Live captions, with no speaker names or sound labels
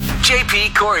JP,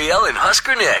 Coriel, and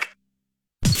Husker Nick.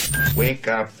 Wake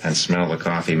up and smell the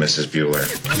coffee, Mrs. Bueller.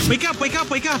 Wake up, wake up,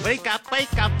 wake up. Wake up,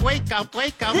 wake up, wake up,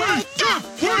 wake up. Wake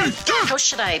up, wake up. How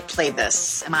should I play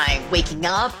this? Am I waking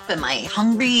up? Am I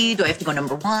hungry? Do I have to go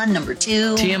number one, number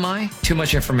two? TMI, too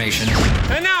much information.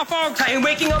 And now, folks, I am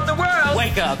waking up the world.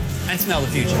 Wake up and smell the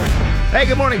future. Hey,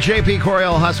 good morning, JP,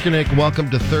 Coriel, Husker Nick. Welcome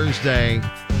to Thursday,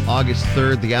 August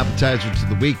 3rd, the appetizer to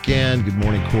the weekend. Good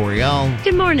morning, Coriel.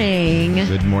 Good morning.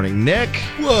 Good morning, Nick.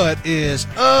 What is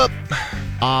up?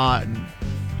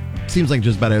 Seems like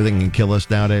just about everything can kill us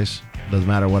nowadays. Doesn't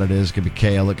matter what it is. It could be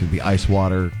kale. It could be ice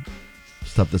water.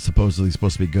 Stuff that's supposedly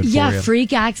supposed to be good for you. Yeah,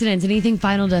 freak accidents. Anything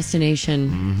Final Destination.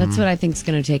 Mm-hmm. That's what I think is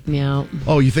going to take me out.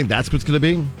 Oh, you think that's what's going to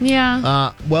be?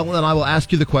 Yeah. Well, then I will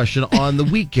ask you the question. On the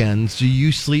weekends, do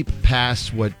you sleep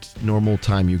past what normal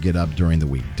time you get up during the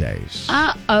weekdays?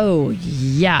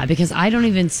 Yeah, because I don't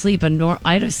even sleep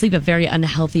I don't sleep a very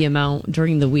unhealthy amount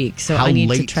during the week, so I need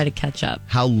to try to catch up.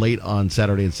 How late on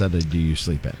Saturday and Sunday do you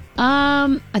sleep in?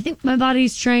 I think my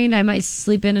body's trained. I might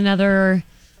sleep in another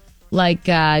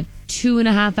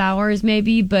 2.5 hours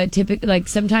maybe, but typically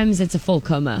sometimes it's a full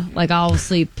coma. I'll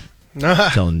sleep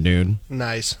till noon.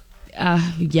 Nice.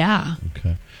 Yeah.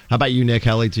 Okay. How about you, Nick?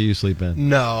 How late do you sleep in?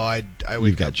 No, I wake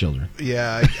You've got up. children.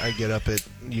 Yeah, I get up at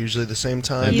usually the same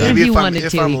time. Even Maybe if you I'm wanted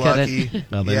to, you lucky.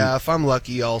 couldn't. If I'm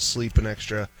lucky, I'll sleep an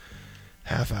extra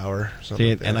half hour. Something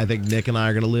like that. And I think Nick and I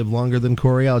are going to live longer than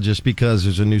Coriel just because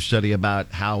there's a new study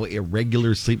about how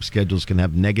irregular sleep schedules can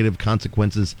have negative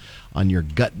consequences on your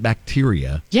gut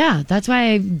bacteria. Yeah, that's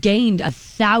why I've gained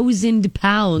 1,000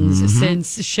 pounds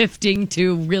since shifting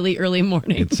to really early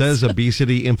mornings. It says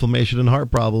obesity, inflammation, and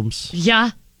heart problems.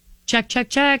 Yeah. Check.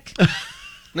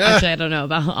 Actually, I don't know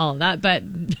about all of that, but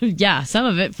yeah, some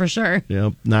of it for sure.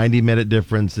 90-minute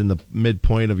difference in the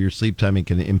midpoint of your sleep timing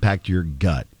can impact your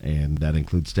gut, and that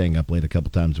includes staying up late a couple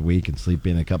times a week and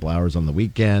sleeping a couple hours on the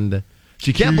weekend. So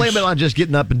you can't blame it on just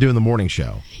getting up and doing the morning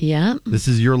show. Yeah. This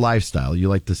is your lifestyle. You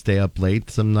like to stay up late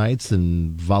some nights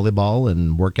and volleyball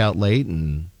and work out late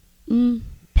and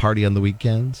party on the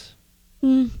weekends.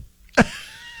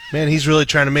 Man, he's really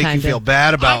trying to make you feel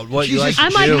bad about what you like to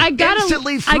I'm do. I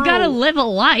gotta live a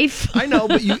life. I know,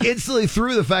 but you instantly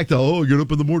threw the fact that, I get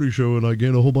up in the morning show and I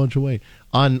gain a whole bunch of weight.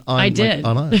 I did.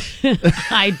 On us.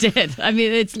 I did. I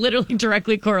mean, it's literally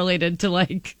directly correlated to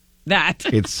that.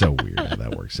 It's so weird how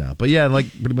that works out. But yeah,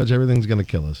 pretty much everything's going to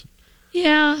kill us.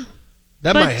 Yeah.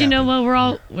 That might but happen. you know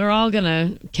what? We're all going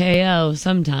to KO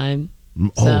sometime.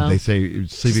 Oh, they say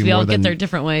sleeping we all more than get their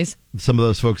different ways. Some of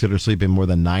those folks that are sleeping more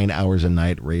than 9 hours a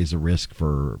night raise a risk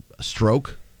for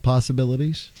stroke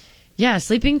possibilities. Yeah,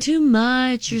 sleeping too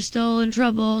much, you're still in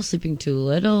trouble. Sleeping too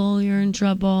little, you're in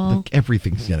trouble.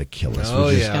 Everything's gonna kill us. Oh,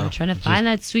 We're yeah. Gotta try to find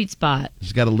that sweet spot.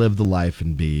 Just got to live the life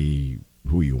and be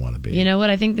who you want to be. You know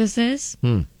what I think this is?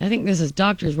 I think this is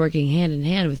doctors working hand in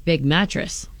hand with Big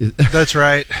Mattress. That's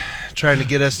right. Trying to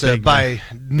get us to buy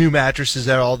new mattresses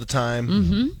there all the time.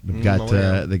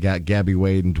 Mm-hmm. They got Gabby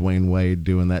Wade and Dwayne Wade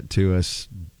doing that to us,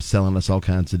 selling us all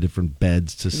kinds of different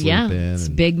beds to sleep in. It's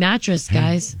Big Mattress,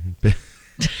 guys.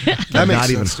 That makes not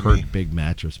even sense to heard me. Big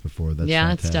Mattress before. That's it's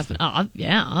fantastic. definitely.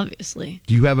 Obviously.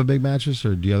 Do you have a big mattress,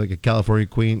 or do you have a California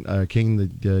king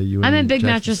that you? I and meant Big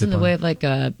Jackson Mattress sleep in the on? way of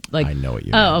I know what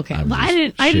you. Oh, okay.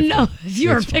 I didn't know if you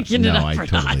were picking it up I or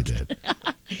totally not. did.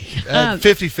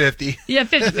 50-50. Yeah,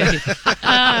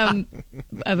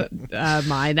 50-50.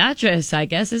 My mattress, I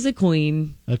guess, is a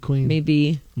queen. A queen,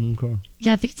 maybe. Okay.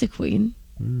 Yeah, I think it's a queen.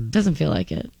 Doesn't feel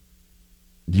like it.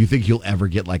 Do you think you'll ever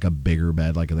get a bigger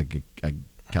bed, like a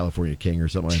California king or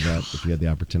something like that, if you had the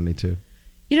opportunity to?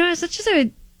 As much as I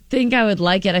would think I would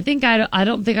like it, I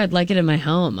don't think I'd like it in my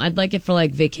home. I'd like it for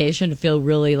vacation to feel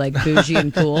really bougie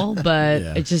and cool, but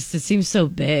Yeah. it seems so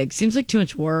big. Seems like too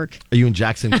much work. Are you in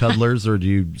Jackson Cuddlers or do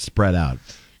you spread out?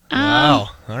 Wow.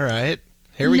 All right.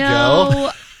 Here we go.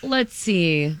 No, let's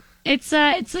see. It's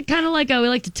kind of we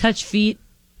like to touch feet.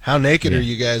 How naked are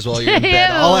you guys while you're in bed?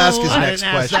 I'll ask his next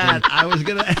question. I was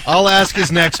gonna. I'll ask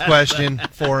his next question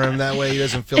for him. That way he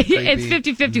doesn't feel creepy. It's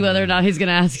 50-50 whether or not he's going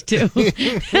to ask too. All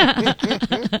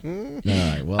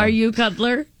right. Well, Are you a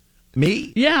cuddler?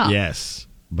 me? Yeah. Yes.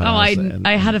 But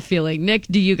I had a feeling. Nick,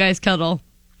 do you guys cuddle?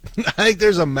 I think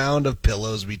there's a mound of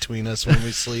pillows between us when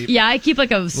we sleep. Yeah, I keep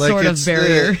a sort of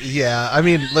barrier. Yeah, I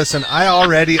mean, listen, I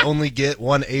already only get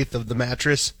 1/8 of the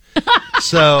mattress,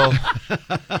 so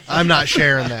I'm not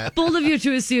sharing that. Bold of you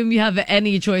to assume you have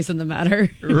any choice in the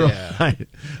matter. Yeah. Right.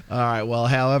 All right. Well,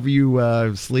 however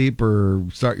you sleep or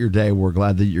start your day, we're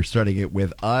glad that you're starting it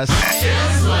with us.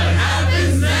 Here's what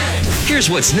happens next. Here's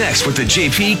what's next with the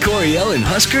JP, Coriel, and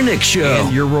Husker Nick show.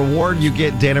 And your reward, you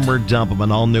get Dannenberg Dump 'em,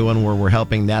 an all-new one where we're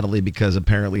helping Natalie because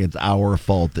apparently it's our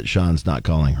fault that Sean's not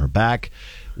calling her back.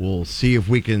 We'll see if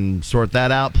we can sort that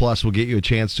out. Plus, we'll get you a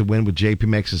chance to win with JP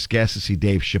Makes Us Guest to see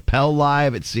Dave Chappelle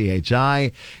live at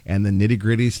CHI. And the Nitty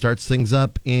Gritty starts things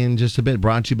up in just a bit.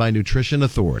 Brought to you by Nutrition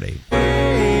Authority.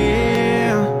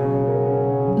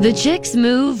 The Chicks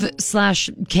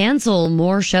move/cancel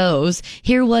more shows.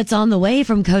 Hear what's on the way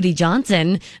from Cody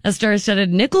Johnson, a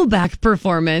star-studded Nickelback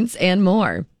performance, and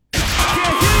more.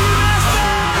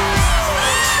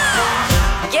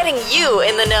 Getting you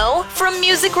in the know from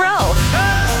Music Row.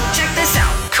 Check this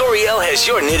out. Coriel has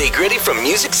your nitty gritty from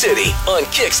Music City on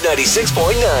Kix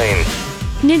 96.9.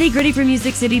 Nitty Gritty from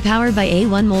Music City, powered by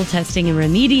A1 mold testing and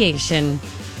remediation.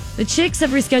 The Chicks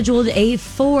have rescheduled a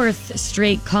 4th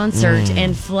straight concert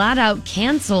and flat out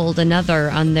canceled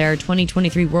another on their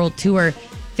 2023 World Tour.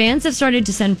 Fans have started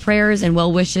to send prayers and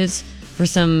well wishes for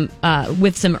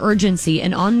with some urgency.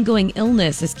 An ongoing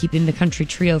illness is keeping the country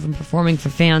trio from performing for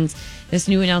fans. This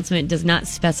new announcement does not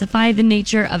specify the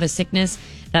nature of a sickness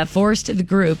that forced the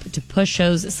group to push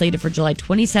shows slated for July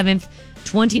 27th,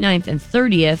 29th, and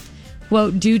 30th.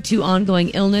 Quote, due to ongoing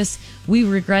illness, we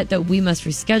regret that we must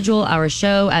reschedule our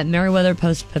show at Meriwether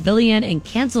Post Pavilion and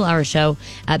cancel our show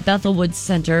at Bethel Woods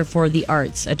Center for the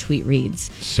Arts, a tweet reads.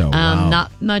 So, wow.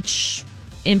 Not much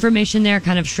information there,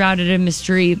 kind of shrouded in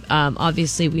mystery.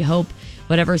 Obviously, we hope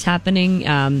whatever's happening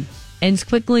ends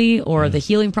quickly or the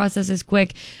healing process is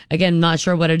quick. Again, not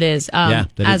sure what it is. They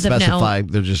didn't as of specify. now,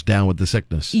 They're just down with the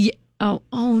sickness. yeah,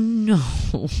 oh no,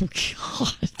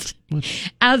 God.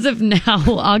 As of now,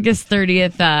 August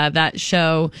 30th, that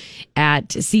show at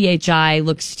CHI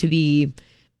looks to be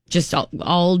just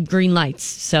all green lights.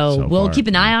 So we'll far. keep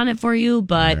an eye on it for you,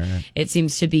 but Right. it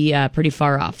seems to be pretty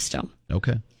far off still.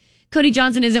 Okay. Cody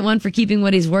Johnson isn't one for keeping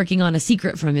what he's working on a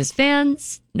secret from his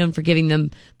fans, known for giving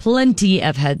them plenty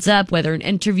of heads up, whether in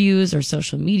interviews or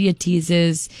social media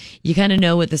teases. You kind of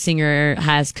know what the singer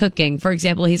has cooking. For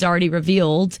example, he's already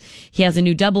revealed he has a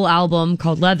new double album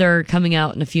called Leather coming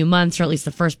out in a few months, or at least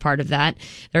the first part of that.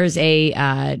 There's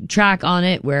a track on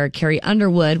it where Carrie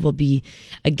Underwood will be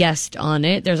a guest on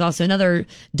it. There's also another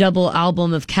double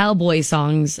album of cowboy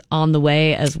songs on the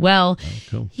way as well. Oh,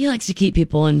 cool. He likes to keep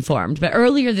people informed. But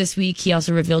earlier this week, he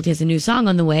also revealed he has a new song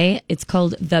on the way. It's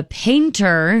called The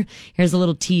Painter. Here's a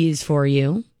little tease for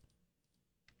you.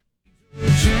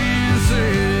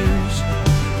 Chances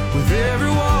with every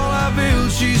wall I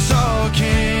built, she saw a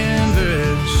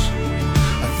canvas.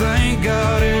 I thank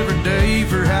God every day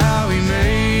for how he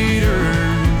made her.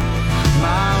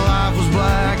 My life was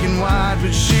black and white,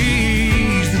 but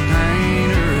she's the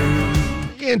painter.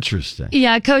 Interesting.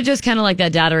 Yeah, Kojo's kind of like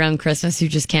that dad around Christmas who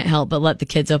just can't help but let the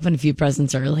kids open a few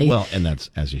presents early. Well, and that's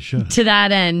as you should. To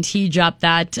that end, he dropped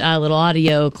that little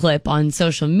audio clip on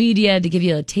social media to give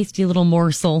you a tasty little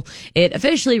morsel. It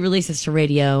officially releases to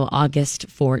radio August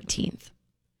 14th.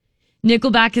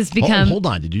 Nickelback has become... Hold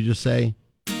on. Did you just say?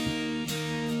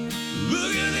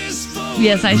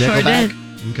 Yes, I sure did.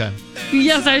 Okay.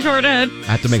 Yes, I sure did.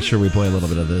 I have to make sure we play a little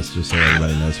bit of this just so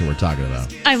everybody knows who we're talking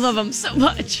about. I love him so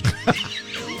much.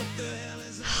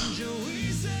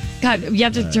 God, you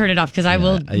have to turn it off because I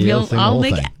will. you'll sing the whole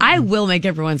thing. I will make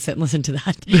everyone sit and listen to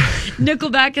that.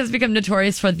 Nickelback has become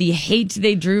notorious for the hate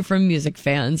they drew from music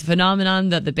fans, a phenomenon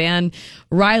that the band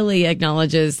Riley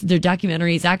acknowledges. Their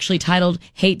documentary is actually titled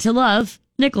 "Hate to Love."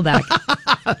 Nickelback.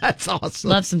 That's awesome.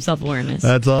 Love some self-awareness.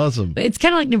 That's awesome. It's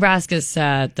kind of like Nebraska's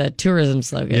the tourism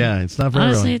slogan. Yeah, it's not for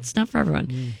Honestly, everyone. it's not for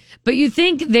everyone. But you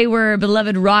think they were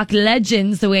beloved rock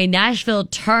legends the way Nashville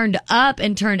turned up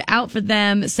and turned out for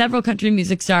them. Several country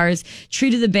music stars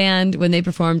treated the band when they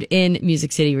performed in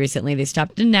Music City recently. They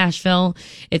stopped in Nashville.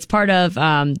 It's part of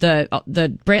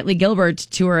the Brantley Gilbert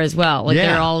tour as well. Like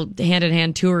they're all hand in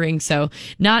hand touring. So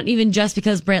not even just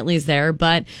because Brantley's there,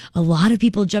 but a lot of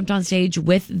people jumped on stage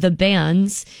with the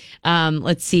bands.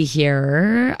 Let's see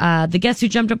here. The guests who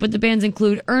jumped up with the bands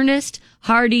include Ernest,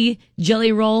 Hardy,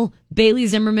 Jelly Roll, Bailey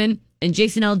Zimmerman, and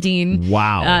Jason Aldean.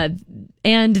 Wow.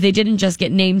 And they didn't just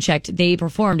get name checked. They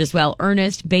performed as well.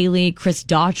 Ernest, Bailey, Chris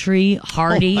Daughtry,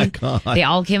 Hardy. Oh my God. They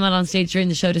all came out on stage during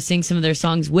the show to sing some of their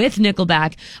songs with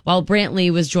Nickelback, while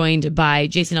Brantley was joined by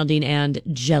Jason Aldean and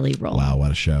Jelly Roll. Wow, what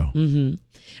a show. Mm-hmm.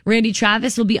 Randy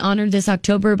Travis will be honored this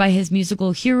October by his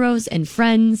musical heroes and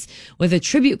friends with a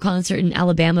tribute concert in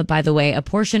Alabama. By the way, a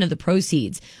portion of the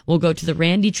proceeds will go to the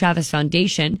Randy Travis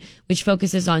Foundation, which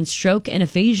focuses on stroke and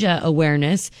aphasia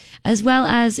awareness, as well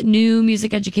as new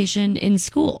music education in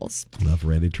schools. Love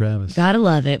Randy Travis. Gotta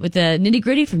love it. With the nitty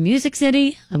gritty from Music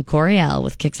City, I'm Coriel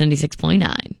with Kix 96.9.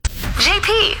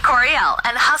 JP, Coriel,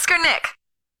 and Husker Nick.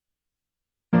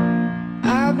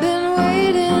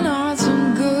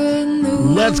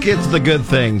 Let's get to the good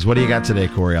things. What do you got today,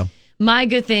 Corio? My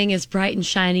good thing is bright and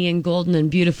shiny and golden and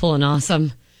beautiful and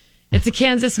awesome. It's a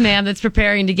Kansas man that's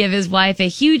preparing to give his wife a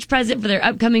huge present for their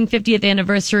upcoming 50th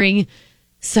anniversary,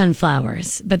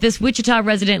 sunflowers. But this Wichita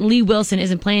resident, Lee Wilson,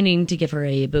 isn't planning to give her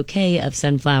a bouquet of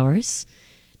sunflowers.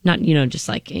 Not, just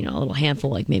like, a little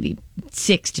handful, like maybe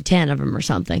 6 to 10 of them or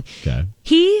something. Okay.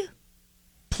 He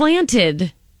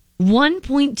planted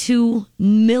 1.2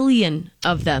 million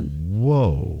of them.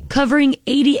 Whoa. Covering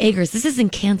 80 acres. This is in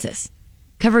Kansas.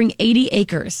 Covering 80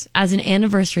 acres as an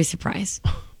anniversary surprise.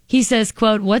 He says,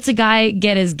 quote, "What's a guy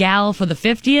get his gal for the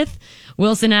 50th?"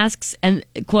 Wilson asks, and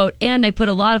quote, "And I put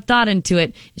a lot of thought into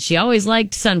it. She always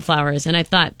liked sunflowers, and I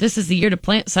thought, this is the year to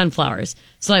plant sunflowers.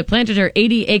 So I planted her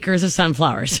 80 acres of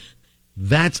sunflowers."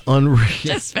 That's unreal.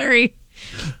 Just very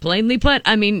plainly put.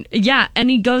 I mean, yeah,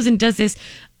 and he goes and does this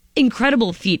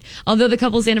incredible feat. Although the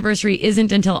couple's anniversary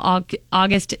isn't until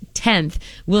August 10th,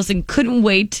 Wilson couldn't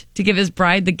wait to give his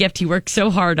bride the gift he worked so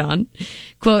hard on.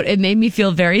 Quote, "It made me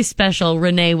feel very special,"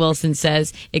 Renee Wilson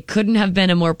says. "It couldn't have been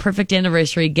a more perfect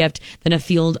anniversary gift than a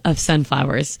field of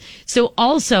sunflowers." So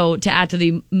also, to add to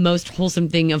the most wholesome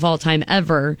thing of all time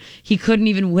ever, he couldn't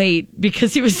even wait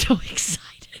because he was so excited.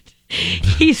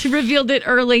 He's revealed it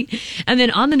early. And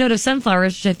then on the note of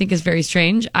sunflowers, which I think is very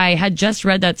strange, I had just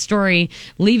read that story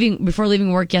before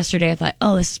leaving work yesterday. I thought,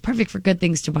 oh, this is perfect for good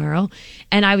things tomorrow.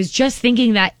 And I was just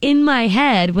thinking that in my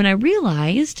head when I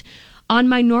realized on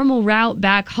my normal route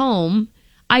back home,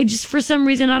 I just, for some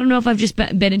reason, I don't know if I've just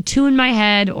been too in my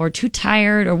head or too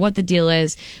tired or what the deal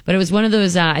is, but it was one of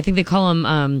those, I think they call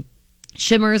them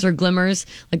shimmers or glimmers,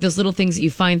 like those little things that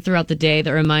you find throughout the day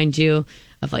that remind you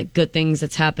of like good things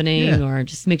that's happening or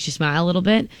just makes you smile a little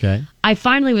bit. Okay. I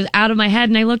finally was out of my head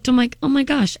and I looked, I'm like, oh my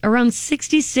gosh, around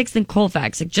 66th and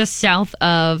Colfax, like just south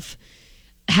of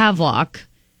Havelock,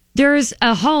 there's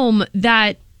a home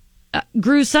that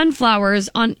grew sunflowers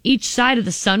on each side of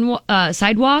the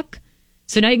sidewalk.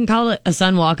 So now you can call it a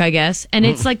sunwalk, I guess. And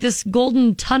it's like this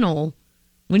golden tunnel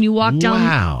when you walk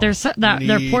down their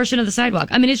portion of the sidewalk.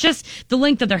 I mean, it's just the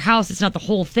length of their house. It's not the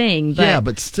whole thing. But yeah,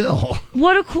 but still.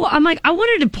 What a cool... I'm like, I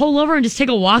wanted to pull over and just take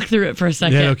a walk through it for a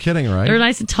second. Yeah, no kidding, right? They're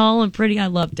nice and tall and pretty. I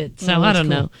loved it. So I don't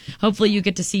know. Hopefully you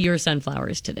get to see your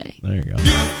sunflowers today. There you go.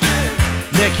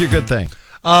 Nick, your good thing.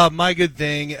 My good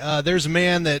thing, there's a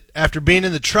man that, after being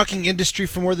in the trucking industry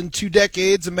for more than 2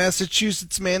 decades, a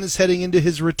Massachusetts man is heading into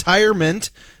his retirement,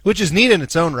 which is neat in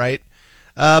its own right.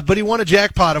 But he won a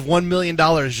jackpot of $1 million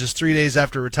just 3 days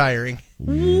after retiring.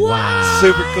 Wow.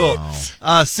 Super cool.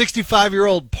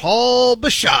 65-year-old Paul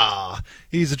Bashaw.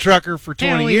 He's a trucker for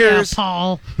 20 years. Yeah,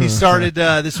 Paul. He started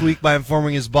this week by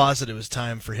informing his boss that it was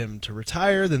time for him to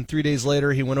retire. Then 3 days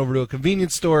later, he went over to a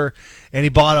convenience store and he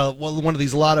bought one of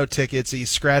these lotto tickets that you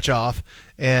scratch off,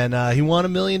 and he won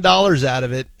 $1 million out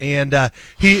of it. And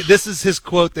this is his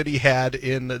quote that he had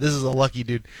this is a lucky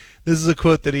dude. This is a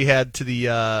quote that he had to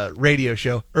the radio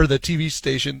show, or the TV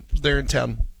station there in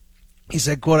town. He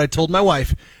said, quote, "I told my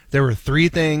wife there were 3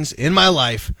 things in my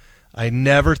life I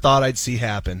never thought I'd see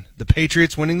happen. The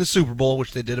Patriots winning the Super Bowl,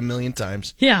 which they did 1 million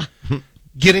times. Yeah.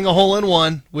 Getting a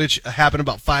hole-in-one, which happened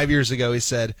about 5 years ago, he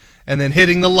said, and then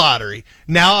hitting the lottery.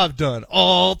 Now I've done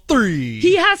all 3.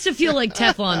 He has to feel like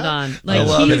Teflon Don. Like I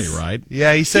love it, right?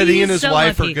 Yeah, he said he and his so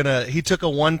wife lucky. are gonna. He took a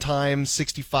one-time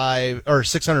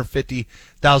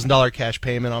 $650,000 cash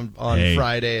payment on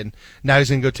Friday, and now he's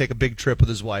gonna go take a big trip with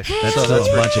his wife. That's so a that's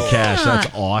bunch cool. of cash.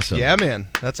 That's awesome. Yeah, man,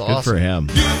 that's Good awesome for him.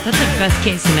 That's the best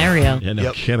case scenario. Yeah,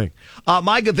 no kidding.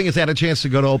 My good thing is I had a chance to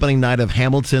go to opening night of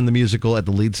Hamilton, the musical, at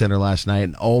the Lead Center last night.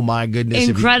 And oh, my goodness.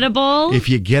 Incredible. If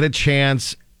you get a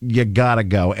chance, you gotta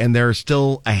go. And there are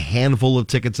still a handful of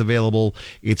tickets available.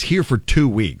 It's here for 2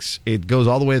 weeks. It goes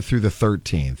all the way through the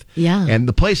 13th. Yeah. And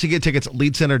the place to get tickets,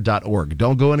 leadcenter.org.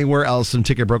 Don't go anywhere else. Some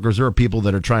ticket brokers, there are people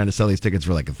that are trying to sell these tickets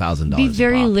for like $1,000. Be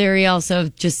very leery also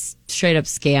of just straight up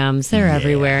scams. They're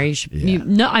everywhere. You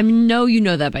should, I know you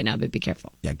know that by now, but be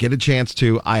careful. Yeah, get a chance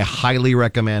to. I highly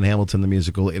recommend Hamilton the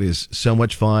musical. It is so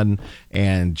much fun,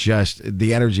 and just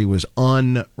the energy was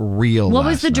unreal. What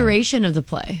was last the night. duration of the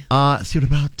play? See, what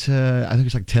about? I think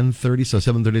it's like 10:30, so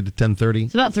 7:30 to 10:30.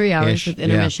 It's about 3 hours with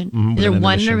intermission. Yeah. Mm-hmm, Is there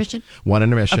one intermission? One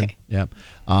intermission. Okay. Yeah.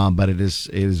 But it is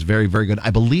very, very good.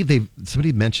 I believe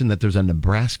somebody mentioned that there's a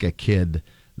Nebraska kid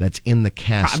that's in the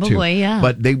cast too. Probably, yeah.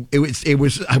 But it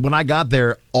was when I got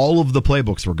there, all of the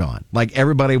playbooks were gone. Like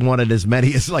everybody wanted as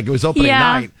many as it was opening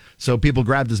night, so people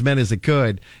grabbed as many as they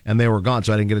could, and they were gone.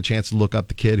 So I didn't get a chance to look up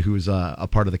the kid who's a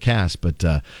part of the cast. But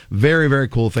very, very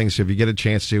cool things. So if you get a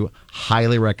chance to,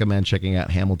 highly recommend checking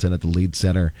out Hamilton at the Lead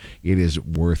Center. It is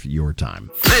worth your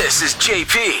time. This is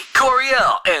JP,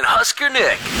 Coriel, and Husker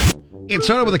Nick. It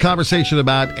started with a conversation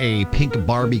about a pink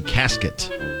Barbie casket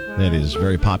that is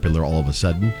very popular all of a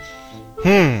sudden,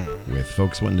 with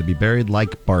folks wanting to be buried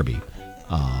like Barbie.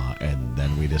 And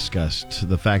then we discussed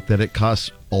the fact that it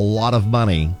costs a lot of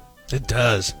money. It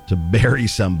does. To bury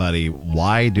somebody.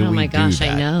 Why do we do that? Oh my gosh,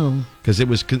 I know. Because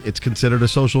it's considered a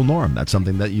social norm. That's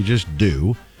something that you just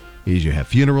do. Is you have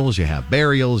funerals, you have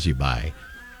burials, you buy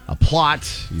a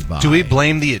plot, you buy... Do we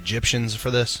blame the Egyptians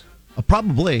for this?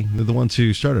 Probably. They're the ones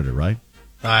who started it, right?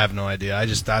 I have no idea.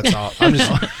 That's all. I'm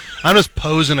just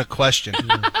posing a question.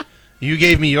 You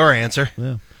gave me your answer.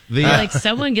 Yeah. Like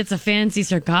someone gets a fancy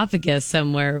sarcophagus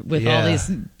somewhere with all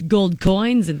these gold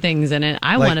coins and things in it.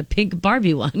 I want a pink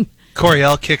Barbie one.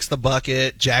 Coriel kicks the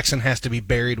bucket. Jackson has to be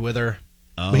buried with her.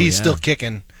 Oh, but he's still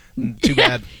kicking. Too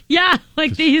bad. Yeah,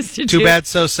 like they used to do. Too bad,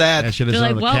 so sad. Yeah, they're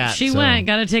like, well, she went.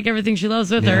 Got to take everything she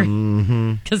loves with her.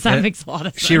 Because that makes a lot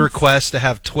of sense. She requests to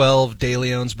have 12 De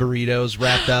Leon's burritos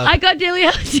wrapped up. I got De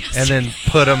Leon's yesterday. And then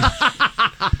put them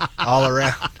all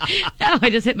around. Now I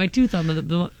just hit my tooth on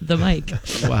the mic.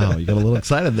 Wow, you got a little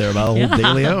excited there about old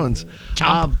De Leon's.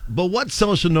 But what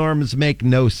social norms make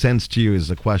no sense to you is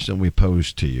the question we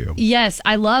posed to you. Yes,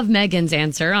 I love Megan's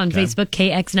answer on Facebook,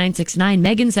 KX969.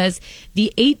 Megan says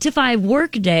the 8 to 5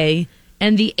 work day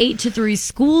and the 8 to 3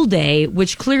 school day,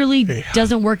 which clearly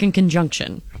doesn't work in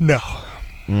conjunction. No.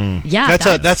 Yeah,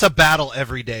 that's a battle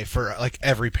every day for like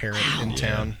every parent in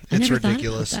town. It's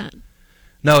ridiculous.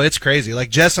 No, it's crazy. Like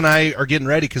Jess and I are getting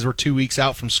ready because we're 2 weeks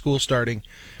out from school starting,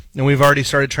 and we've already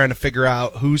started trying to figure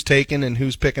out who's taking and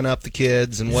who's picking up the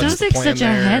kids and what's the plan. Sounds like such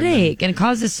a headache, and it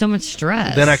causes so much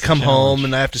stress. Then I come home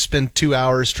and I have to spend 2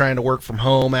 hours trying to work from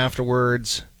home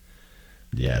afterwards.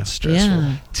 Yeah, it's stressful.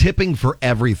 Yeah. Tipping for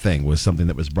everything was something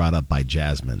that was brought up by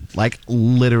Jasmine. Like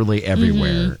literally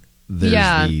everywhere,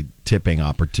 there's the tipping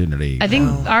opportunity. I think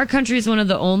our country is one of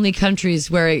the only countries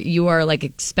where you are like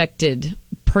expected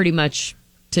pretty much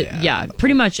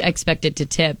expected to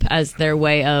tip as their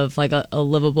way of like a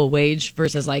livable wage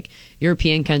versus like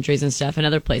European countries and stuff and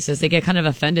other places. They get kind of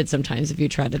offended sometimes if you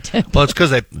try to tip. Well, it's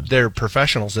because they're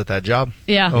professionals at that job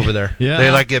over there. Yeah.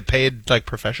 They like get paid like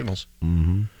professionals.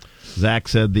 Mm-hmm. Zach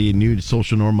said the new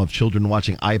social norm of children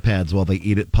watching iPads while they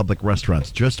eat at public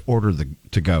restaurants. Just order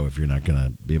to go if you're not going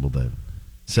to be able to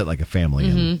sit like a family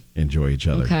and enjoy each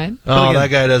other. Okay. Oh, that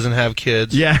guy doesn't have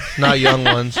kids. Yeah. Not young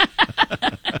ones.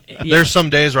 There's some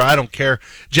days where I don't care.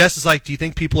 Jess is like, do you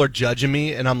think people are judging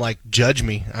me? And I'm like, judge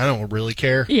me. I don't really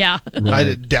care. Yeah.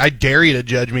 I dare you to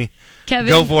judge me. Kevin,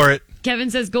 go for it. Kevin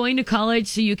says going to college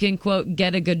so you can, quote,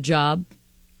 get a good job.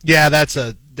 Yeah, that's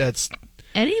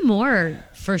anymore.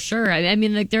 For sure. I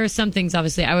mean, like there are some things.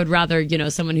 Obviously, I would rather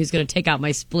someone who's going to take out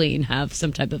my spleen have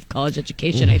some type of college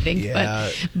education. I think,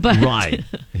 but right.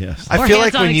 Yes. I feel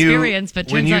like when you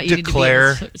declare need to be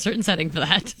in a certain setting for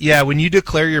that. Yeah, when you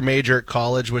declare your major at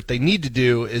college, what they need to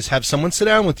do is have someone sit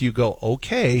down with you. Go,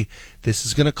 okay, this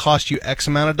is going to cost you X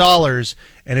amount of dollars,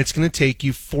 and it's going to take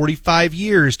you 45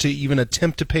 years to even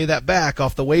attempt to pay that back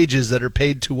off the wages that are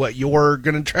paid to what you're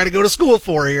going to try to go to school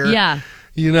for here. Yeah.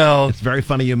 It's very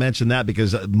funny you mentioned that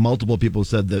because multiple people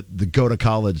said that the go to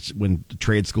college when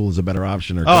trade school is a better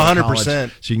option or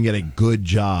 100%. So you can get a good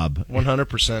job.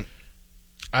 100%.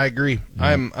 I agree.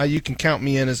 You can count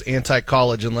me in as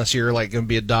anti-college unless you're like going to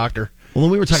be a doctor. Well,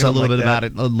 we were talking a little bit that. about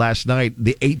it last night.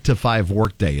 The 8 to 5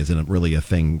 workday isn't really a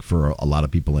thing for a lot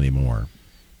of people anymore.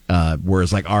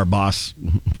 Whereas like our boss,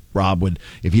 Rob, would,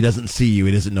 if he doesn't see you,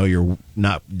 he doesn't know you're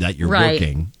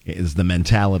working, is the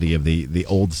mentality of the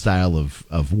old style of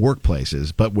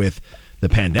workplaces. But with the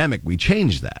pandemic, we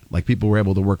changed that. Like people were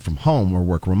able to work from home or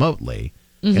work remotely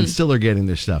and still are getting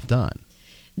their stuff done.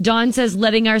 Dawn says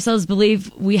letting ourselves believe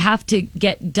we have to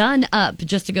get done up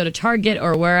just to go to Target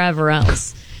or wherever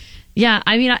else. Yeah,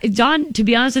 I mean, Dawn, to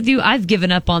be honest with you, I've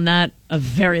given up on that a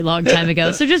very long time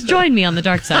ago. So just join me on the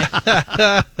dark side.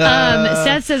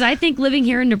 Seth says, I think living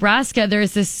here in Nebraska, there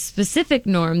is this specific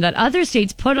norm that other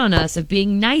states put on us of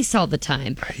being nice all the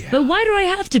time. Yeah. But why do I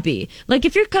have to be? Like,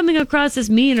 if you're coming across as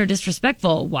mean or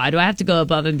disrespectful, why do I have to go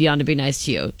above and beyond to be nice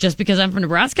to you? Just because I'm from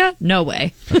Nebraska? No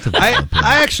way. I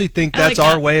actually think that's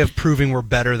our way of proving we're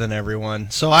better than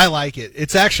everyone. So I like it.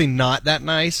 It's actually not that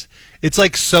nice. It's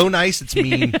like so nice it's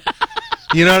mean.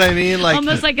 You know what I mean? Like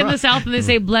almost like in the South when they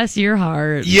say "bless your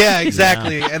heart." Yeah,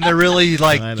 exactly. And they're really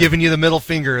like giving you the middle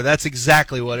finger. That's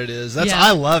exactly what it is.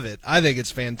 I love it. I think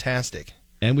it's fantastic.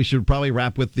 And we should probably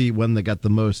wrap with the one that got the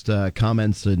most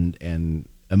comments and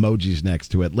emojis next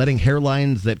to it. Letting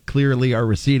hairlines that clearly are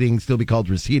receding still be called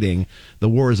receding. The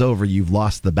war is over. You've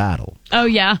lost the battle. Oh,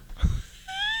 yeah.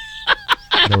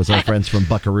 That was our friends from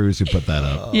Buckaroos who put that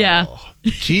up. Yeah.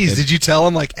 Jeez, did you tell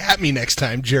them, like, at me next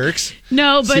time, jerks?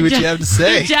 No, but see what you have to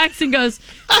say. Jackson goes,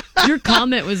 your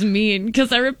comment was mean,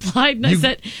 because I replied and I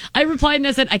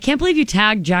said, I can't believe you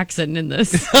tagged Jackson in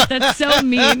this. That's so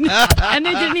mean. And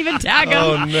they didn't even tag him.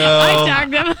 Oh, no. I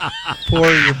tagged him.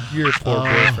 Your poor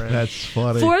boyfriend. That's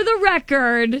funny. For the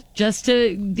record, just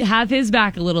to have his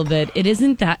back a little bit, it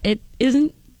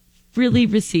isn't really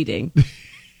receding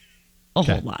a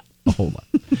whole lot. A whole lot.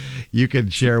 You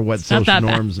can share what social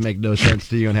norms make no sense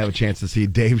to you and have a chance to see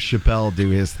Dave Chappelle do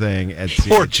his thing at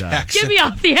Poor CHI. Jackson. Get me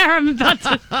off the air. I'm about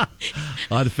to.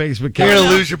 On Facebook. You're going to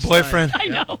lose your boyfriend. I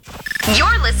know.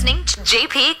 You're listening to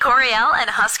JP, Coriel, and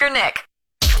Husker Nick.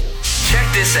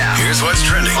 Check this out. Here's what's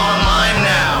trending online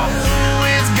now.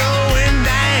 It's going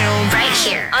down. Right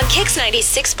here on Kix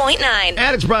 96.9.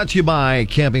 And it's brought to you by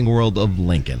Camping World of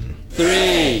Lincoln.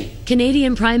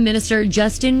 Canadian Prime Minister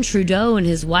Justin Trudeau and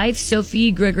his wife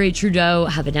Sophie Gregory Trudeau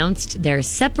have announced their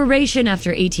separation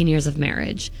after 18 years of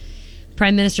marriage.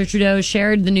 Prime Minister Trudeau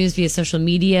shared the news via social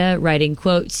media, writing,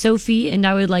 quote, Sophie and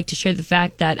I would like to share the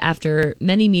fact that after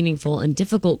many meaningful and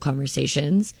difficult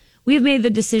conversations, we have made the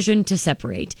decision to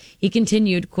separate. He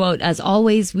continued, quote, as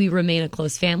always, we remain a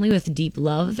close family with deep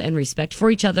love and respect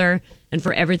for each other and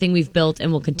for everything we've built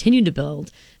and will continue to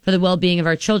build. For the well-being of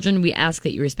our children, we ask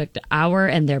that you respect our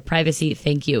and their privacy.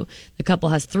 Thank you. The couple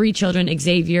has 3 children,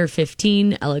 Xavier,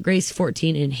 15, Ella Grace,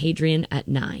 14, and Hadrian at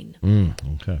 9.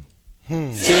 Okay.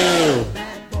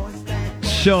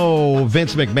 So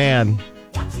Vince McMahon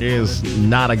is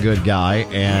not a good guy,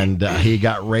 and he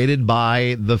got raided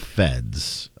by the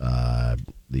feds.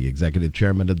 The executive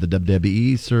chairman of the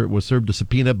WWE was served a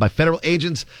subpoena by federal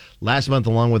agents last month,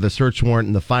 along with a search warrant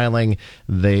in the filing.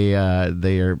 They are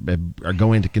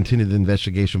going to continue the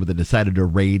investigation, but they decided to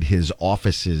raid his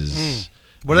offices.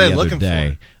 What are they looking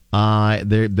for?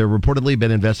 They're reportedly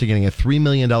been investigating a $3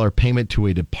 million payment to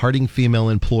a departing female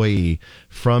employee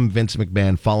from Vince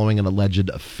McMahon following an alleged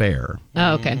affair.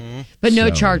 Oh, okay. But no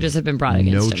charges have been brought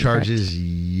against him. No charges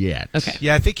yet. Okay.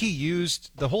 Yeah, I think he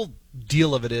used the whole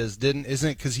deal of it isn't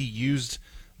it because he used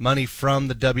money from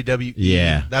the WWE?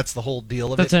 Yeah, that's the whole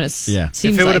deal of That's it. what it seems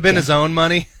if it would have been like, his own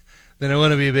money, then it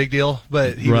wouldn't be a big deal.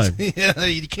 But he was,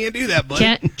 you can't do that,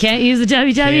 buddy. Can't use the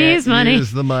WWE's money.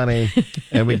 Use the money,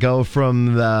 and we go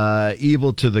from the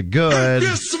evil to the good.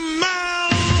 You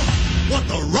smell what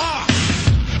the Rock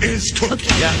is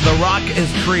cooking. Yeah, The Rock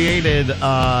has created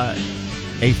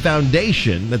a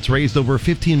foundation that's raised over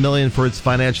 $15 million for its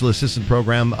financial assistance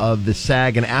program of the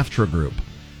SAG and AFTRA group.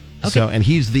 Okay. So, and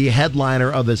he's the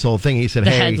headliner of this whole thing. He said, the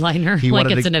headliner,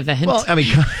 like it's an event. Well, I mean,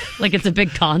 like it's a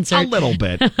big concert. A little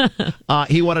bit.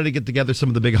 He wanted to get together some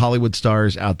of the big Hollywood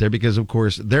stars out there because, of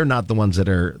course, they're not the ones that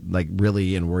are like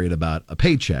really and worried about a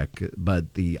paycheck,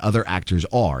 but the other actors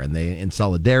are. And they, in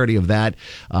solidarity of that,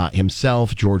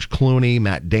 himself, George Clooney,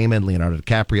 Matt Damon, Leonardo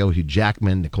DiCaprio, Hugh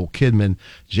Jackman, Nicole Kidman,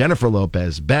 Jennifer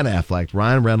Lopez, Ben Affleck,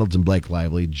 Ryan Reynolds and Blake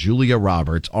Lively, Julia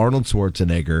Roberts, Arnold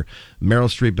Schwarzenegger, Meryl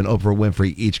Streep, and Oprah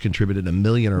Winfrey each contributed $1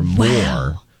 million or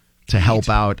more to help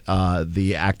out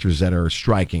the actors that are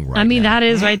striking right now. I mean, that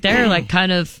is right there, like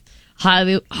kind of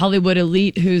Hollywood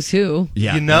elite who's who.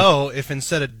 Yeah. You know, if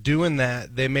instead of doing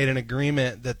that, they made an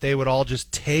agreement that they would all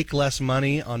just take less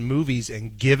money on movies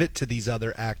and give it to these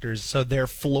other actors so their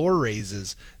floor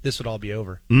raises, this would all be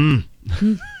over.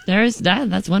 There's that.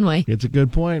 That's one way. It's a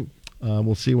good point.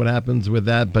 We'll see what happens with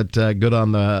that, but good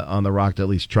on the Rock to at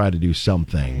least try to do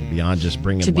something beyond just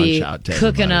bringing To lunch be out to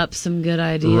cooking everybody. up some good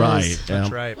ideas. Right.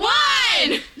 That's right.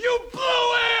 One! You blew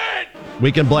it!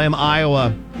 We can blame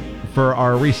Iowa for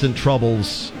our recent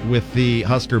troubles with the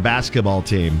Husker basketball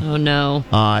team. Oh, no.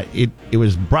 It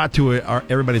was brought to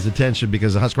everybody's attention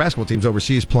because the Husker basketball team's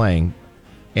overseas playing,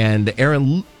 and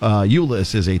Aaron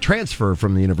Eulis is a transfer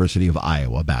from the University of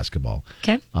Iowa basketball.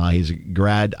 Okay. He's a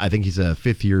grad. I think he's a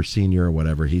fifth-year senior or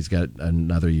whatever. He's got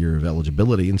another year of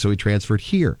eligibility, and so he transferred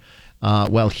here.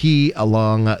 Well, he,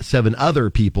 along 7 other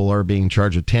people, are being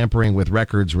charged with tampering with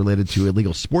records related to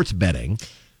illegal sports betting.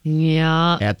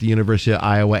 Yeah. at the University of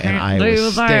Iowa and Can't Iowa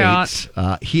do State.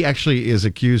 He actually is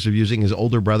accused of using his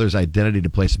older brother's identity to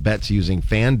place bets using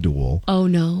FanDuel. Oh,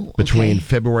 no. Between Okay.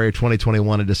 February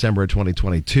 2021 and December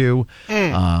 2022,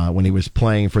 when he was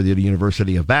playing for the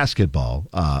University of Basketball,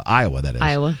 Iowa, that is.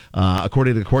 Iowa.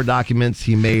 According to court documents,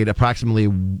 he made approximately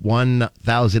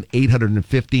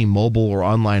 1,850 mobile or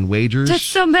online wagers, That's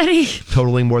so many.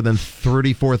 totaling more than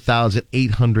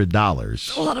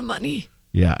 $34,800. A lot of money.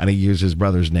 Yeah, and he used his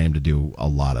brother's name to do a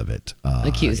lot of it.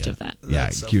 Accused of that. Yeah,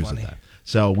 That's so accused funny. of that.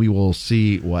 So we will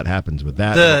see what happens with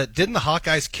that. Didn't the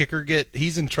Hawkeyes kicker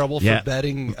he's in trouble for Yeah.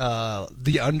 betting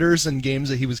the unders in games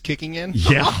that he was kicking in?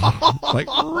 Yeah. Like,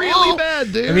 really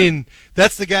bad, dude. I mean,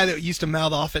 that's the guy that used to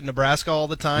mouth off at Nebraska all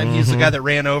the time. He's the guy that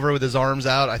ran over with his arms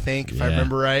out, I think, if I Yeah.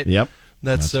 remember right. Yep.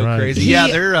 That's so right. crazy.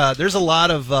 Yeah, there's a lot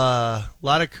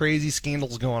of crazy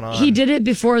scandals going on. He did it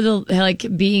before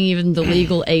being even the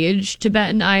legal age to bet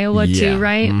in Iowa too,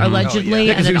 right? Allegedly,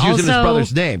 Yeah, because and he then was using his also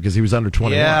brother's name because he was under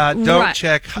 21. Yeah, don't Right.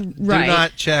 check. Do Right.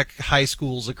 not check high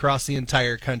schools across the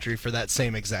entire country for that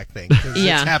same exact thing. 'Cause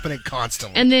Yeah. it's happening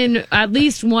constantly. And then at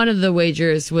least one of the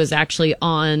wagers was actually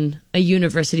on a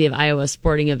University of Iowa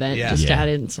sporting event, just to Yeah. add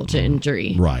insult to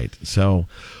injury. Right. So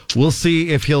we'll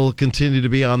see if he'll continue to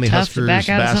be on the Tough to Huskers back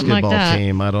out of something like basketball that.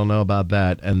 team. I don't know about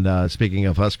that. And speaking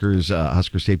of Huskers,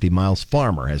 Husker safety Miles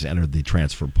Farmer has entered the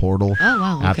transfer portal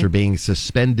after being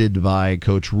suspended by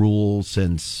Coach Rule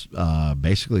since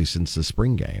basically since the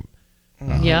spring game.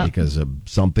 Because of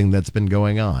something that's been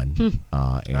going on.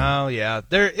 Oh yeah,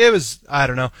 it was. I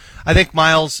don't know. I think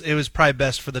Miles. It was probably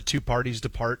best for the two parties to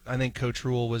part. I think Coach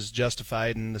Rule was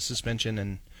justified in the suspension,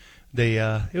 and they.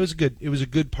 It was a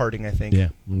good parting. I think. Yeah.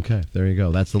 Okay. There you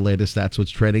go. That's the latest. That's what's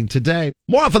trending today.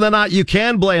 More often than not, you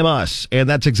can blame us, and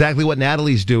that's exactly what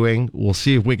Natalie's doing. We'll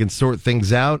see if we can sort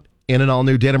things out in an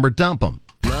all-new Date 'em or Dump 'em.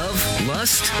 Love,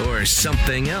 lust, or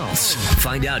something else?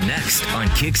 Find out next on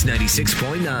Kix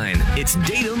 96.9. It's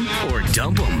Date 'em or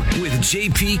Dump 'em with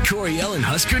JP, Coriel, and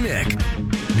Husker Nick.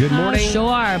 Good morning.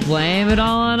 Sure, blame it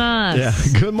all on us. Yeah.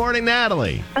 Good morning,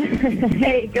 Natalie.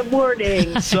 Hey, good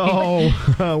morning. So,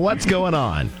 what's going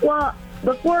on? Well,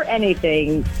 before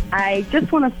anything, I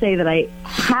just want to say that I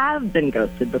have been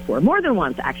ghosted before, more than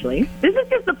once, actually. This is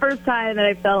just the first time that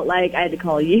I felt like I had to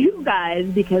call you guys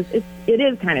because it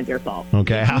is kind of your fault.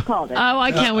 Okay. You called it. Oh,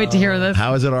 I can't wait to hear this.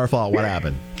 How is it our fault? What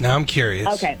happened? Now I'm curious.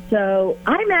 Okay, so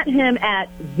I met him at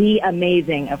the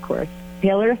amazing, of course,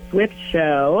 Taylor Swift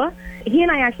show. He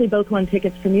and I actually both won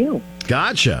tickets from you.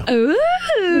 Gotcha. Ooh.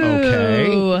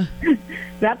 Okay.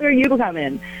 That's where you come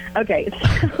in. Okay,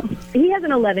 so he has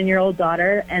an 11-year-old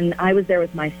daughter, and I was there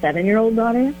with my 7-year-old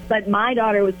daughter. But my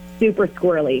daughter was super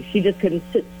squirrely. She just couldn't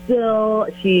sit still.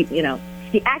 She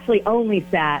actually only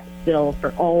sat still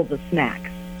for all the snacks.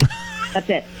 That's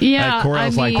it. Yeah,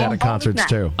 Coriel's like that at concerts,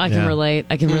 too. I can Yeah. relate.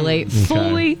 I can relate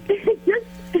fully.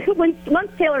 Once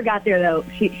Taylor got there, though,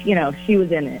 she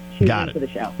was in it. She was Got into it. the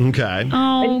show. Okay.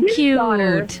 Oh, But his cute.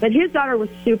 daughter was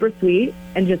super sweet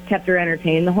and just kept her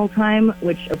entertained the whole time,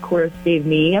 which of course gave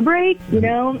me a break, you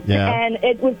know? Yeah. And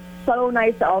it was so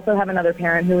nice to also have another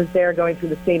parent who was there going through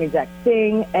the same exact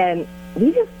thing. And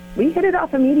we hit it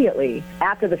off immediately.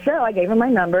 After the show, I gave him my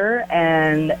number,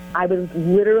 and I was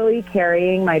literally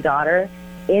carrying my daughter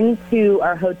into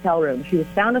our hotel room. She was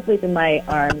sound asleep in my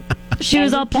arms. She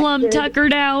was all plumb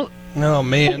tuckered out. Oh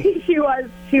man. She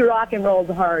rock and rolled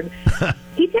hard.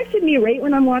 He texted me right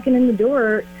when I'm walking in the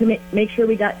door to make sure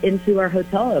we got into our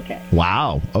hotel okay.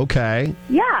 Wow. Okay.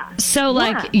 Yeah. So,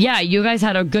 you guys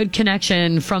had a good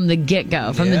connection from the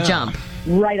get-go, from the jump.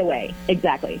 Right away.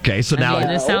 Exactly. Okay, so now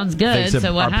this sounds good. things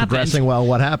So what are happened? progressing well.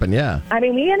 What happened? Yeah. I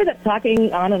mean, we ended up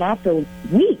talking on and off for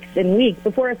weeks and weeks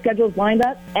before our schedules lined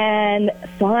up. And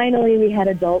finally, we had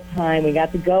adult time. We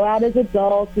got to go out as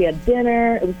adults. We had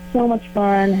dinner. It was so much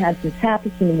fun. Had some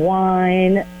tapas and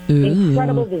wine. Ooh.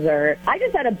 Incredible dessert. I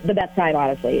just had the best time,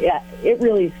 honestly. Yeah, it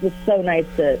really was so nice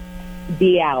to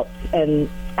be out. And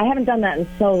I haven't done that in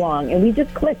so long. And we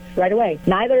just clicked right away.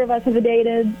 Neither of us have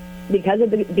dated. Because of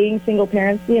being single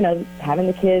parents, having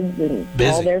the kids and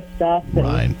all their stuff. And,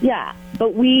 Right. Yeah.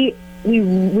 But we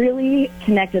really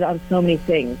connected on so many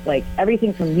things, like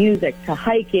everything from music to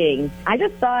hiking. I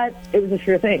just thought it was a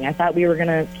sure thing. I thought we were going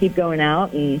to keep going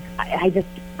out. And I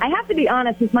have to be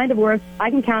honest, since my divorce, I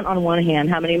can count on one hand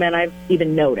how many men I've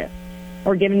even noticed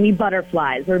or given me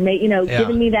butterflies or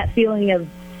given me that feeling of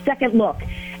second look.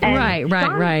 And Right.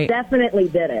 Sean definitely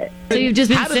did it. So you've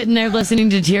just been sitting there listening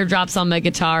to Teardrops on my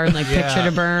guitar and like Picture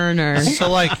to Burn, or So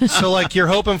like you're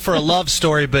hoping for a love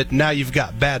story, but now you've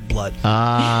got Bad Blood.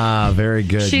 Ah, very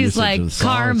good. she's usage like of the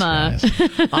songs, karma.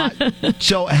 guys.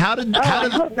 So how did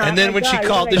And then when she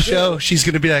called the show, she's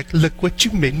going to be like, "Look what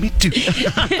you made me do.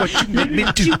 What you made me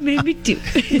do." You made me do.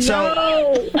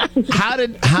 So how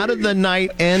did the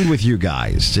night end with you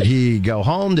guys? Did he go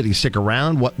home? Did he stick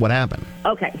around? What happened?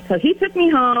 Okay, so he took me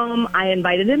home. I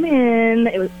invited him in.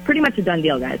 It was pretty much a done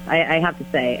deal, guys, I have to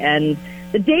say. And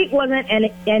the date wasn't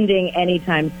ending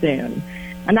anytime soon.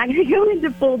 I'm not going to go into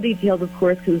full details, of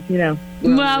course, because, we're on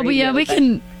the radio,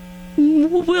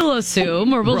 we'll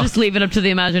assume, or we'll just leave it up to the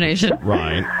imagination.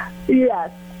 Right. Yes,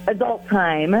 adult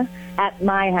time at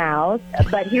my house.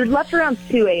 But he left around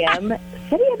 2 a.m.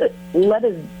 Said he had to let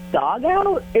his dog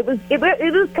out. It was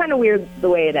kind of weird the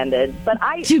way it ended. But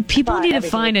people need to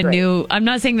find a new. I'm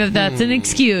not saying that that's an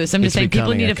excuse. I'm just saying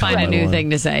people need to find a new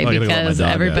thing to say because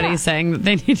everybody's saying that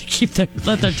they need to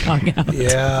let their dog out.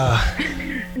 Yeah.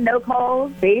 No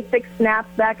calls, basic snaps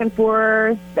back and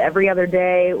forth every other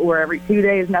day or every 2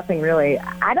 days, nothing really.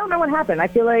 I don't know what happened. I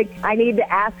feel like I need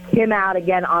to ask him out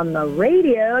again on the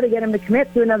radio to get him to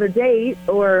commit to another date,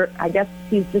 or I guess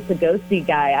he's just a ghosty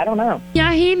guy. I don't know.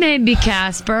 Yeah, he may be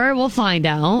Casper. We'll find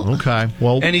out. Okay.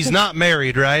 Well, and he's not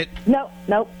married, right?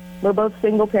 Nope. We're both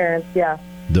single parents, yeah.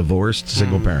 Divorced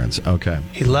single parents. Okay.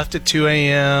 He left at 2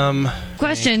 a.m.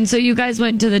 Question. So you guys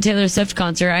went to the Taylor Swift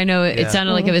concert. I know it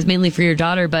sounded like it was mainly for your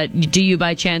daughter, but do you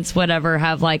by chance,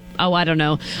 have like, I don't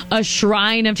know, a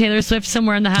shrine of Taylor Swift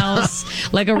somewhere in the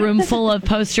house? Like a room full of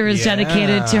posters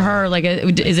dedicated to her? Like,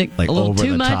 is it like a little over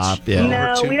too the much? top? Yeah.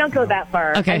 No, we don't go that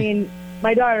far. Okay. I mean,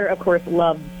 my daughter, of course,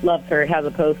 loves her, has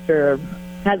a poster,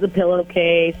 has a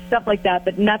pillowcase, stuff like that,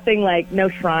 but nothing like, no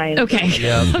shrine. Okay.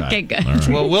 Yeah. Okay, good. Right.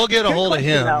 Well, we'll get a hold of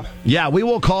him. Yeah, we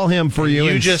will call him for you.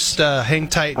 You just hang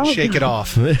tight and shake it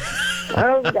off.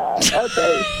 Oh, God. Okay.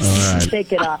 All right.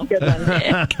 Shake it off. Good one.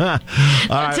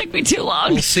 That took me too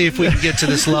long. We'll see if we can get to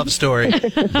this love story.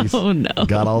 Oh, no.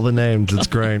 Got all the names. It's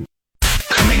great.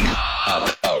 Coming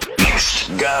up next.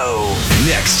 Go.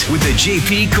 Next with the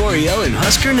JP Coriel and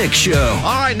Husker Nick show.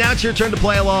 All right, now it's your turn to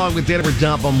play along with Data or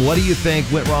Dump 'Em. What do you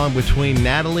think went wrong between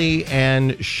Natalie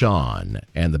and Sean?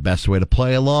 And the best way to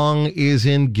play along is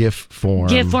in GIF form.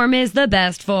 GIF form is the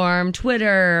best form.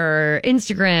 Twitter,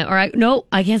 Instagram,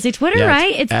 I can't say Twitter,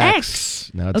 right? It's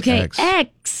X. No, it's okay, X.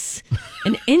 X.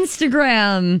 And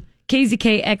Instagram,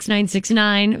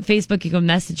 KZKX969. Facebook, you can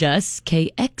message us,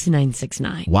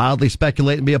 KX969. Wildly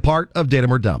speculate and be a part of Data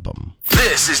or Dump 'Em.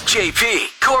 This is JP,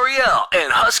 Coriel,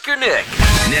 and Husker Nick.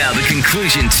 Now the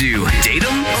conclusion to Date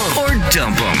 'em or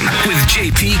Dump 'em with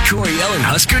JP, Coriel, and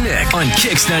Husker Nick on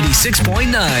Kix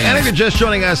 96.9. And if you're just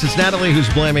joining us, it's Natalie who's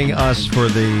blaming us for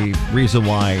the reason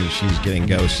why she's getting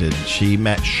ghosted. She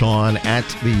met Sean at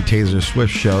the Taylor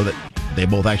Swift show that they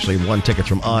both actually won tickets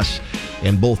from us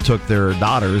and both took their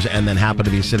daughters and then happened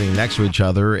to be sitting next to each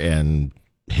other and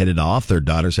hit it off. Their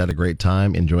daughters had a great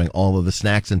time enjoying all of the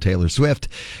snacks in Taylor Swift.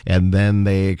 And then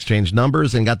they exchanged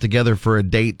numbers and got together for a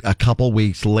date a couple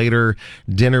weeks later.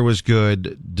 Dinner was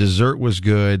good. Dessert was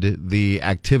good. The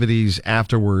activities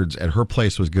afterwards at her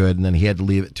place was good. And then he had to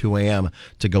leave at 2 a.m.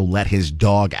 to go let his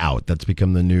dog out. That's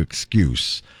become the new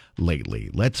excuse lately.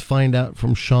 Let's find out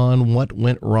from Sean what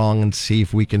went wrong and see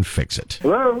if we can fix it.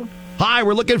 Hello. Hi,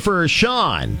 we're looking for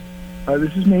Sean.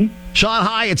 This is me. Sean,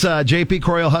 hi. It's JP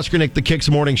Coriel, Husker Nick, the Kicks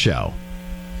Morning Show.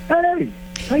 Hey,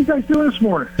 how you guys doing this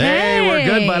morning? Hey, we're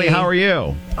good, buddy. How are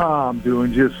you? I'm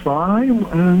doing just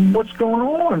fine. What's going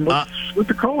on? What's with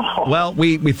the call? Well,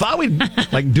 we thought we'd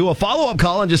do a follow-up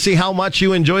call and just see how much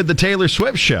you enjoyed the Taylor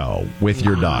Swift show with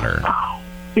your daughter.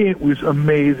 It was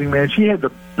amazing, man. She had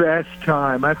the best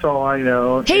time. That's all I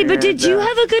know. Hey, but did you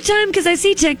have a good time? Because I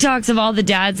see TikToks of all the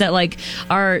dads that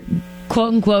are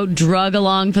quote unquote drug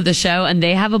along for the show, and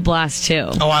they have a blast too.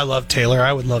 Oh, I love Taylor.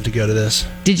 I would love to go to this.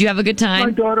 Did you have a good time?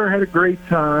 My daughter had a great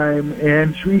time,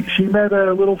 and she met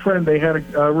a little friend. They had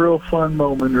a real fun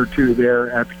moment or two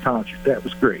there at the concert. That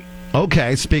was great.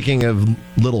 Okay, speaking of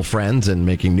little friends and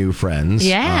making new friends.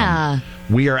 Yeah.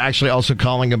 We are actually also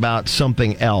calling about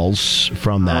something else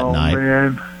from that night. Oh,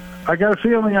 man. I got a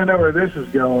feeling I know where this is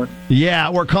going. Yeah,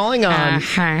 we're calling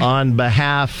on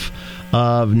behalf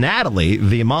of Natalie,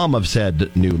 the mom of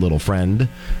said new little friend.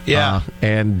 Yeah.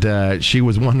 And she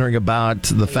was wondering about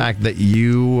the fact that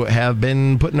you have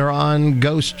been putting her on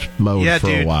ghost mode for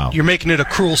a while. You're making it a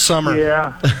cruel summer.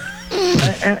 Yeah.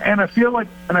 and I feel like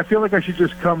I should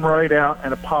just come right out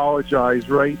and apologize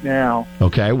right now.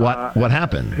 Okay, what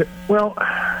happened? Well,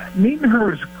 meeting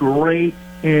her is great,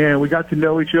 and we got to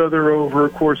know each other over a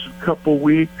course of a couple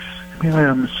weeks. man,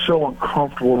 I'm so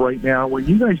uncomfortable right now. When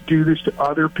you guys do this to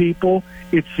other people,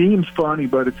 it seems funny,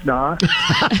 but it's not.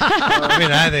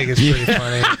 I think it's pretty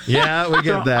funny. Yeah, we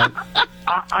get that.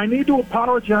 I need to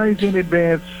apologize in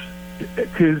advance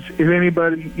because if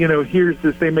anybody, hears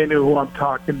this, they may know who I'm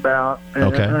talking about.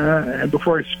 Okay. And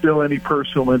before I spill any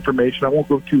personal information, I won't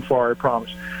go too far, I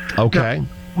promise. Okay. Now,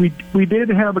 we did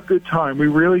have a good time. We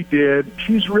really did.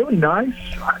 She's really nice.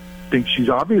 I think she's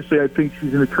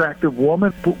an attractive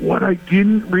woman. But what I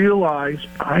didn't realize,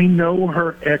 I know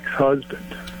her ex-husband.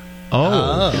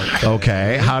 Oh,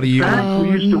 okay. How do you...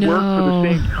 We used to work for the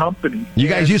same company. You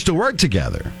guys used to work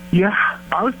together? Yeah.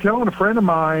 I was telling a friend of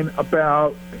mine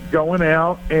about going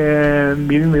out and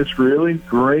meeting this really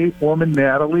great woman,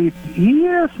 Natalie. He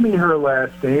asked me her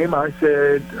last name. I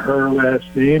said her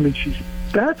last name, and she said,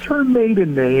 that's her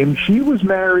maiden name. She was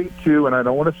married to, and I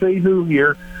don't want to say who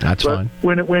here. That's fine.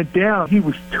 When it went down, he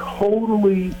was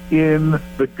totally in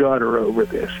the gutter over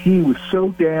this. He was so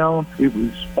down. It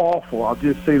was awful. I'll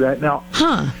just say that. Now,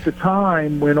 at the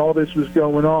time when all this was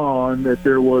going on, that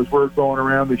there was word going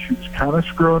around that she was kind of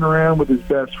screwing around with his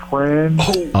best friend.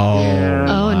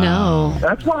 Oh, no.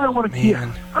 That's why I want to keep...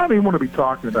 I don't even want to be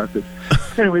talking about this.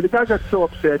 Anyway, the guy got so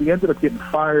upset, he ended up getting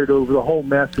fired over the whole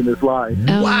mess in his life.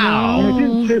 Wow. And it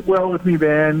didn't sit well with me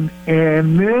then.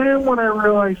 And then when I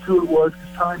realized who it was,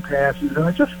 because time passes, and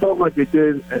I just felt like I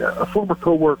did a former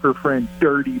coworker friend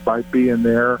dirty by being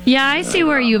there. Yeah, I see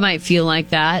where you might feel like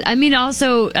that. I mean,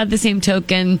 also, at the same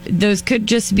token, those could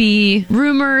just be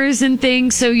rumors and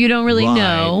things, so you don't really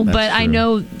know. That's But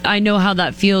true. I know how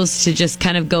that feels to just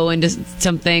kind of go into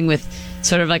something with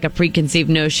sort of like a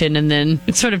preconceived notion, and then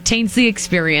it sort of taints the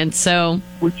experience. So,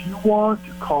 would you want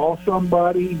to call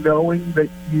somebody knowing that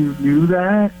you knew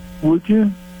that? Would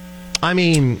you? I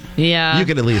mean, yeah, you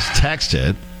could at least text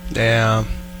it. Yeah.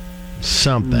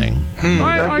 Something.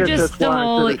 Or just the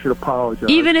whole,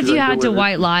 even if you had to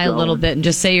white lie a little bit and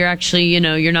just say you're actually,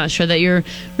 you're not sure that you're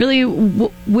really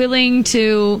willing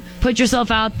to put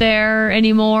yourself out there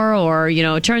anymore, or,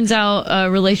 it turns out a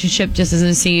relationship just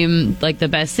doesn't seem like the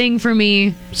best thing for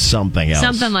me. Something else.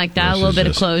 Something like that, a little bit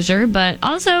of closure. But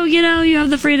also, you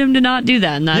have the freedom to not do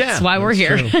that, and that's why we're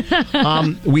here.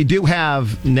 We do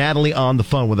have Natalie on the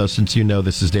phone with us, since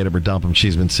this is Date 'Em or Dump 'Em.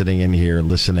 She's been sitting in here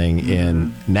listening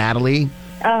in. Natalie?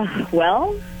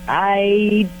 Well,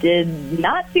 I did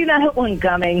not see that one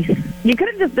coming. You could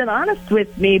have just been honest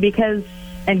with me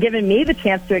and given me the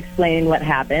chance to explain what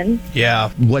happened. Yeah.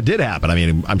 What did happen? I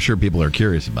mean, I'm sure people are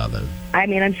curious about that. I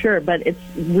mean, I'm sure, but it's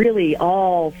really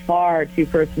all far too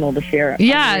personal to share.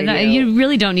 Yeah, you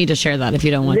really don't need to share that if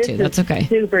you don't want to. That's okay.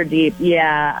 Super deep.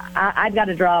 Yeah, I've got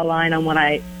to draw a line on what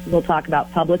I will talk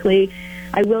about publicly.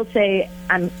 I will say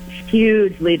I'm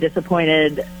hugely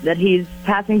disappointed that he's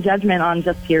passing judgment on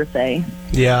just hearsay.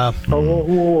 Yeah.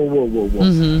 Whoa.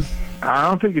 Mm-hmm. I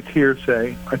don't think it's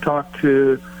hearsay. I talked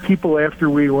to people after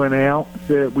we went out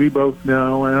that we both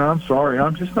know, and I'm sorry,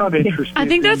 I'm just not interested. I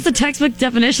think that's the textbot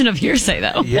definition of hearsay,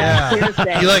 though. Yeah.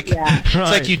 It's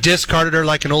like you discarded her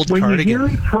like an old cardigan. When you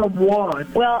hear it from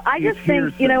one, well, I just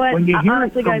think,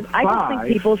 honestly, guys, I just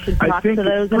think people should talk to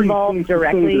those involved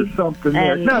directly. And hold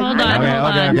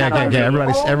on. Okay.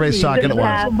 Everybody's talking at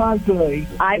once.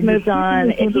 I've moved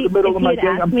on. If he had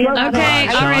asked me about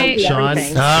it, all right. Sean.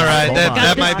 All right,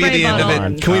 that might be the end of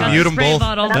it. Can we mute them both?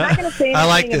 I'm not going to say I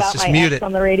like anything this. about Just my mute ex it.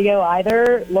 on the radio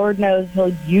either. Lord knows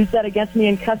he'll use that against me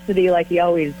in custody like he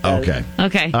always does.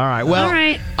 Okay. All right. Well, all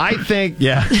right. I think,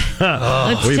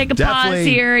 Let's take a pause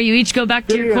here. You each go back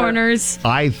to your corners.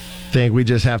 I think we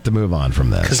just have to move on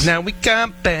from this. Because now we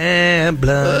got bad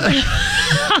blood.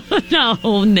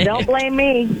 No, Nick. Don't blame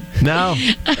me. No.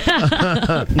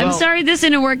 I'm sorry this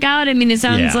didn't work out. I mean, it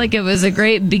sounds like it was a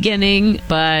great beginning,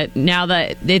 but now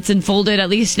that it's unfolded, at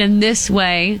least in this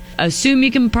way, assume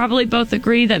you can probably both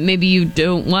agree that maybe you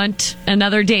don't want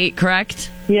another date,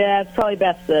 correct? Yeah, it's probably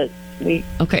best that we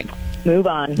move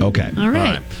on. Okay. All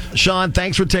right. Sean,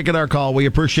 thanks for taking our call. We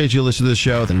appreciate you listening to the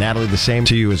show. And Natalie, the same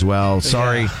to you as well.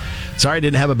 Sorry I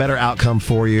didn't have a better outcome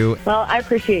for you. Well, I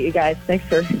appreciate you guys. Thanks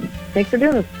for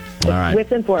doing this. All right.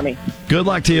 With and for me. Good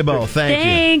luck to you both.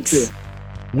 Thanks. Thanks.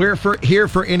 We're here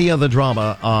for any of the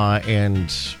drama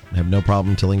and have no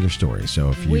problem telling your story. So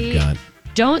if you've got...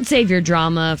 Don't save your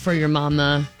drama for your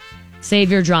mama. Save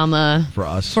your drama for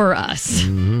us.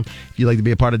 Mm-hmm. If you'd like to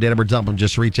be a part of Date 'Em or Dump 'Em,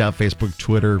 just reach out. Facebook,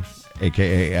 Twitter,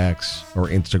 AKA X, or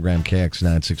Instagram,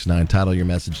 KX969. Title your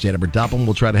message, Date 'Em or Dump 'Em.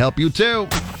 We'll try to help you too.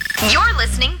 You're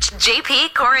listening to JP,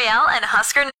 Coriel, and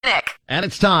Husker Nick. And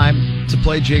it's time to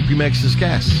play JP Makes His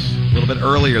Guess. A little bit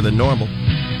earlier than normal,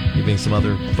 giving some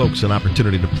other folks an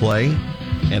opportunity to play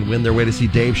and win their way to see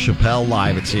Dave Chappelle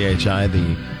live at CHI,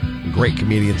 the great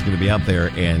comedians going to be out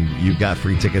there, and you've got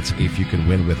free tickets if you can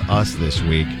win with us this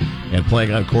week. And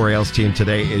playing on Coriel's team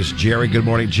today is Jerry. Good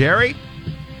morning, Jerry.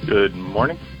 Good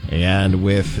morning. And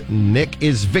with Nick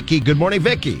is Vicky. Good morning,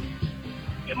 Vicky.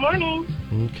 Good morning.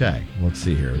 Okay, let's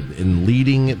see here. In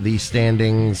leading the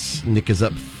standings, Nick is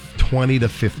up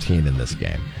 20-15 in this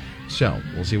game. So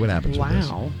we'll see what happens with this.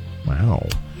 Wow.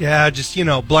 Yeah, just,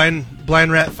 blind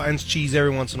rat finds cheese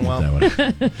every once in a while.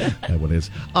 That what it is.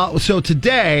 So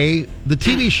today, the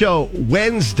TV show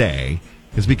Wednesday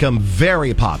has become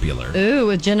very popular. Ooh,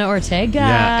 with Jenna Ortega.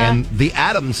 Yeah, and the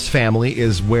Addams Family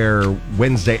is where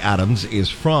Wednesday Addams is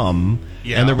from.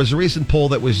 Yeah. And there was a recent poll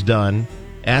that was done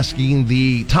asking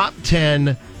the top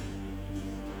 10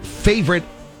 favorite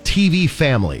TV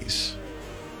families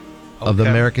of the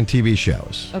American TV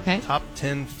shows. Okay. Top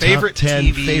 10 favorite top 10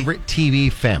 TV favorite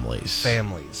TV families.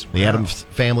 The Addams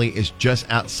Family is just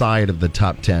outside of the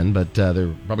top 10, but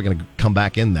they're probably going to come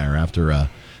back in there after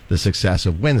the success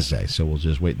of Wednesday. So we'll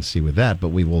just wait and see with that. But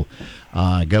we will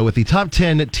go with the top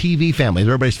 10 TV families.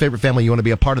 Everybody's favorite family. You want to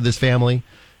be a part of this family?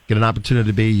 Get an opportunity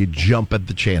to be. You jump at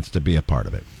the chance to be a part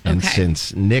of it. And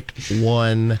since Nick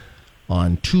won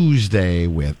on Tuesday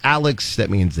with Alex, that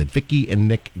means that Vicky and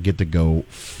Nick get to go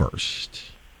first.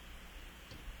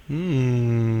 I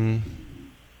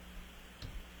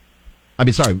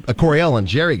mean, sorry, Coriel and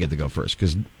Jerry get to go first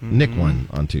because Nick won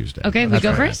on Tuesday. Okay, we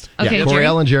go first? Okay, yeah, Jerry?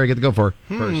 Coriel and Jerry get to go first.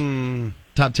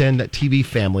 Top 10 TV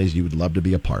families you would love to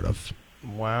be a part of.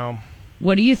 Wow.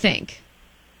 What do you think?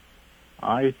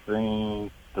 I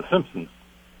think The Simpsons.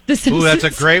 The Simpsons. Ooh, that's a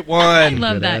great one. I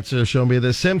love Good that. answer. Show me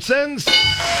The Simpsons.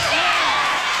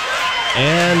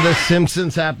 And The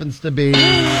Simpsons happens to be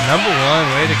number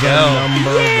one. Way to the go.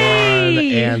 number Yay. one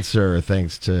answer.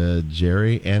 Thanks to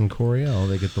Jerry and Coriel.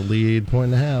 They get the lead,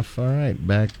 1.5. All right.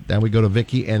 Back. Now we go to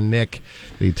Vicky and Nick,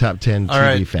 the top 10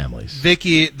 TV families.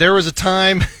 Vicky, there was a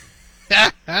time...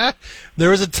 There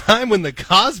was a time when the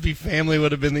Cosby Family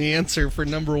would have been the answer for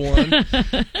number one.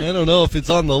 I don't know if it's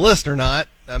on the list or not.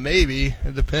 Maybe.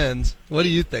 It depends. What do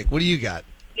you think? What do you got?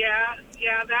 Yeah,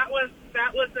 that was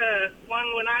a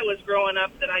one when I was growing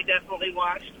up that I definitely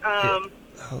watched.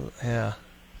 Yeah.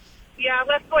 Yeah,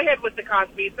 let's go ahead with the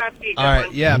Cosbys. That'd be a good All right,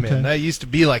 one. yeah, Okay. man. That used to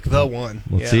be like the one.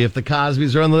 Let's see if the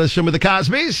Cosbys are on the list. Show me the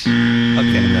Cosbys.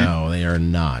 Okay. No, they are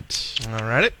not. All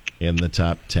right. In the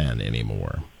top 10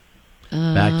 anymore.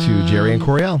 Back to Jerry and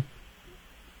Coriel.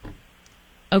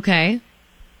 Okay.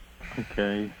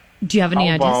 Okay. Do you have any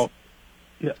ideas?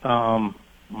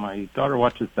 My daughter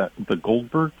watches the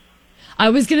Goldbergs. I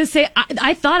was going to say,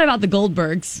 I thought about the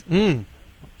Goldbergs.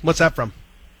 What's that from?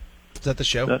 Is that the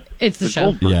show? It's the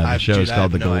show. Yeah, the show is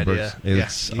called The no Goldbergs. idea.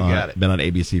 It's you got it. been on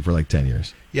ABC for like 10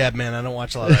 years. Yeah, man, I don't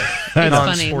watch a lot of It's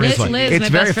funny. Liz, It's my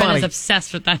very best friend, funny. is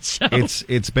obsessed with that show.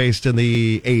 It's based in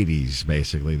the 80s,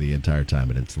 basically, the entire time,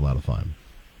 and it's a lot of fun.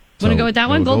 Want to go with that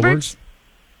one, Goldbergs?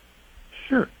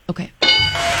 Sure. Okay.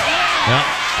 Yep.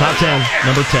 Top 10,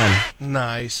 number 10.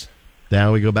 Nice.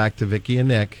 Now we go back to Vicky and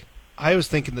Nick. I was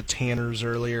thinking the Tanners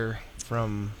earlier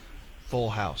from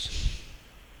Full House.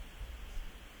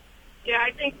 Yeah,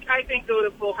 I think go to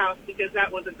Full House because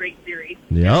that was a great series.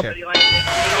 Yep. Everybody liked it.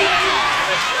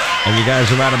 And you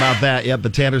guys are right about that. Yep, the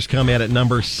Tanners come in at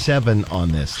number 7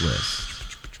 on this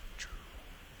list.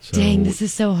 So Dang, this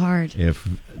is so hard. if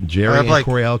Jerry and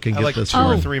Coriel can get this 2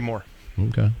 or through. 3 more.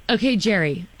 Okay. Okay,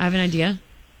 Jerry, I have an idea.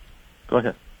 Go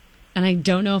ahead. And I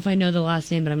don't know if I know the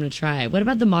last name, but I'm going to try. What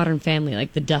about the Modern Family,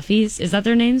 like the Duffys? Is that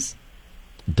their names?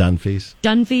 Dunphys.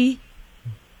 Dunphy?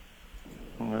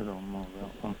 I don't know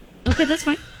that one. Okay, that's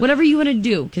fine. Whatever you want to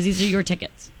do, because these are your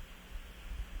tickets.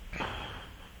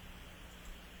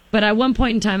 But at one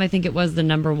point in time, I think it was the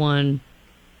number one,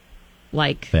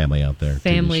 like, Family out there.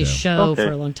 family TV show Okay.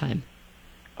 for a long time.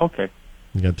 Okay.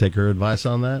 You going to take her advice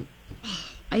on that?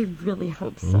 I really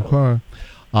hope so.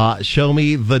 Okay. Show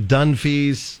me the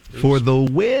Dunphys for the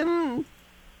win.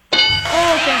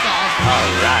 Oh, thank God.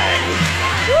 All right.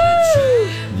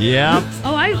 Yep.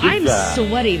 Oh, I'm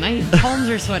sweaty. My palms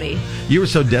are sweaty. You were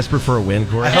so desperate for a win,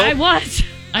 Corey. I was.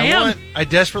 I am. I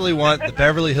desperately want the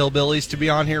Beverly Hillbillies to be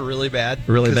on here really bad.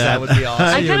 Really 'cause bad. That would be awesome.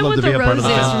 I You'd kind of love want to be the a part of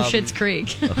Roses that. from Schitt's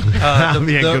Creek. That'd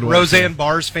be a good one, Roseanne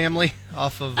Barr's family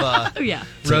off of Oh, yeah.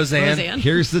 Roseanne.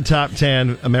 Here's the top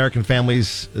 10 American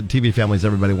families, TV families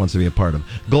everybody wants to be a part of.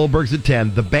 Goldberg's at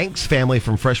 10. The Banks family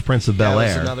from Fresh Prince of Bel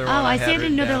Air. Oh, I see. I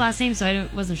didn't know their last name, so I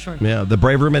wasn't sure. Yeah, the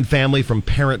Braverman family from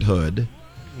Parenthood.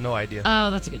 No idea.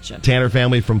 Oh, that's a good show. Tanner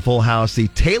family from Full House. The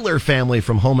Taylor family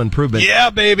from Home Improvement.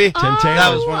 Yeah, baby. Tim Taylor.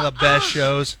 That was one of the best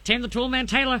shows. Tim the Toolman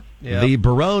Taylor. Yeah. The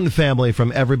Barone family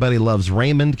from Everybody Loves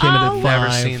Raymond came in at 5.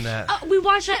 Never seen that. We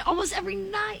watch that almost every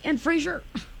night. And Frasier.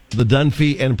 The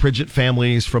Dunphy and Pridgett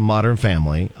families from Modern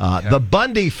Family. The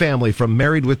Bundy family from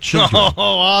Married with Children.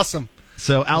 Oh, awesome.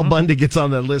 So Al Bundy gets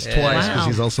on the list twice because Wow.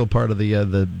 he's also part of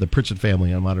the Pritchett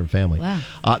family on Modern Family. Wow.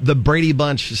 The Brady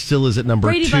Bunch still is at number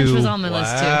Brady 2. Bunch was on my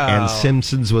list, too. And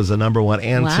Simpsons was the number 1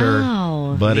 answer.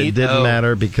 Wow. But it didn't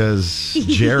matter because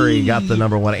Jerry got the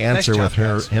number 1 answer Nice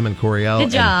job, with him and Coriel.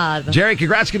 Good job. And Jerry,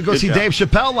 congrats. Going to go see job. Dave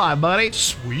Chappelle live, buddy.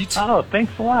 Sweet. Oh,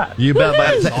 thanks a lot. You bet,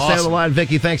 buddy. Woohoo. Stay on the Awesome. line,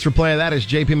 Vicky. Thanks for playing that as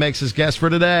JP makes his guest for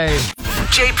today.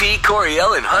 JP,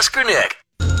 Coriel, and Husker Nick.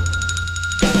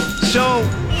 So,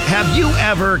 have you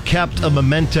ever kept a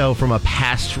memento from a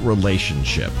past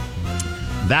relationship?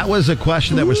 That was a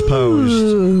question that was posed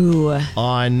Ooh.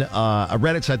 on a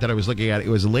Reddit site that I was looking at. It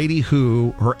was a lady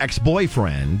who, her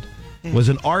ex-boyfriend, was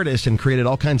an artist and created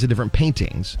all kinds of different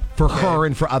paintings for her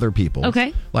and for other people.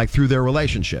 Okay. Like through their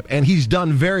relationship. And he's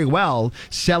done very well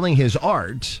selling his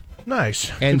art.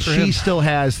 Nice. And Good for she him. still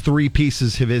has 3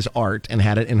 pieces of his art and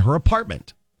had it in her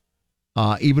apartment.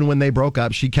 Even when they broke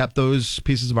up, she kept those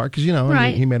pieces of art because,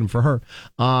 Right. he made them for her.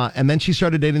 And then she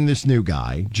started dating this new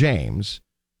guy, James,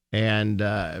 and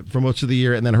for most of the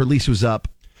year. And then her lease was up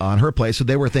on her place, so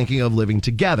they were thinking of living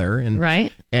together. And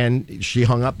Right. And she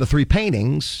hung up the 3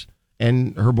 paintings,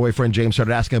 and her boyfriend James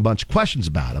started asking a bunch of questions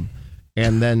about him.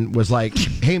 And then was like,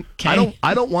 "Hey, I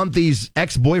don't want these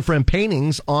ex-boyfriend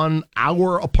paintings on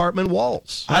our apartment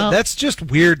walls." That's just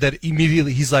weird that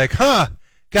immediately he's like,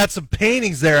 got some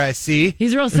paintings there, I see.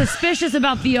 He's real suspicious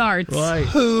about the art. Right.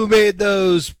 Who made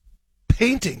those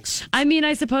paintings? I mean,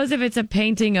 I suppose if it's a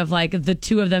painting of like the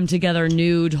 2 of them together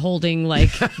nude holding like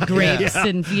grapes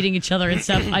and feeding each other and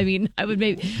stuff, I mean, I would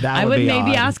maybe That would be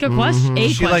maybe odd. ask a question. A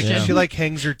She question. she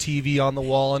hangs her TV on the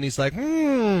wall, and he's like,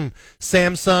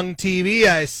 Samsung TV,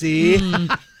 I see.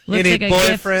 Looks Any like a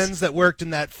gift. boyfriends that worked in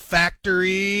that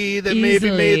factory that maybe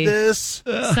Easily. made this?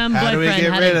 Some How do we boyfriend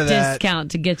get had rid a of that?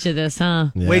 discount to get you this, huh?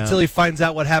 Yeah. Wait till he finds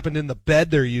out what happened in the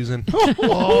bed they're using.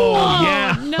 Oh,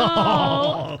 yeah.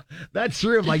 No. That's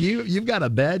true. Like you've got a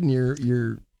bed and your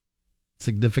new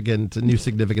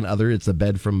significant other, it's a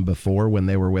bed from before when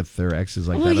they were with their exes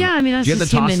like Well, that. yeah, I mean, that's Do you have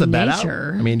just to toss human the bed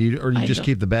nature. out? I mean, you I just don't-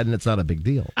 keep the bed and it's not a big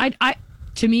deal. I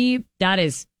to me, that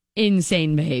is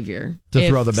insane behavior. To If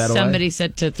throw the bed away? Somebody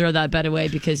said to throw that bed away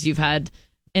because you've had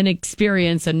an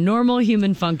experience, a normal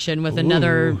human function with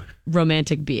another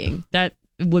romantic being. That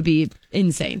would be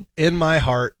insane. In my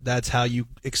heart, that's how you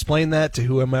explain that to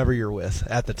whomever you're with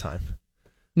at the time.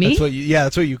 Me?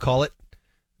 That's what you call it.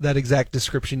 That exact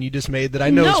description you just made that I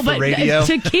know No, it's for but radio.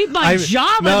 to keep my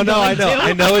job, No, I'm no, I going know. to.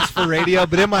 I know it's for radio,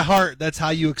 but in my heart, that's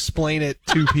how you explain it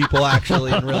to people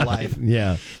actually in real life.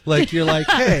 Yeah. Like you're like,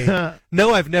 hey,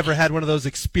 no, I've never had one of those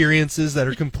experiences that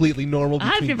are completely normal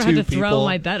between I've never two had to people. throw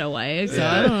my bed away, so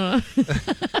I don't know.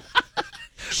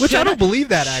 Which I don't believe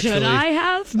that actually. Should I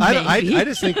have? I Maybe.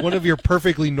 just think one of your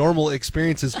perfectly normal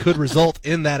experiences could result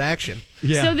in that action.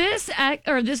 Yeah. So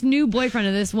this new boyfriend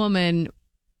of this woman,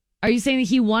 are you saying that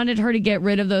he wanted her to get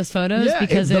rid of those photos Yeah,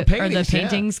 because the or the paintings, yeah.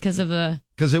 paintings because of the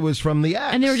Because it was from the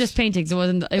ex. and they were just paintings. It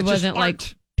wasn't just like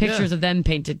art. pictures of them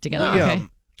painted together. Yeah. Okay.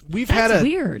 We've That's had a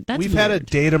weird. That's we've had a weird.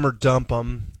 date 'em or dump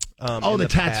 'em. Oh, in the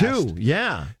tattoo. past.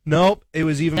 Yeah. Nope, it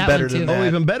was even That better one than too. that. Oh,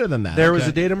 even better than that. There was Okay.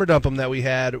 a date 'em or dump 'em that we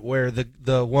had where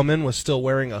the woman was still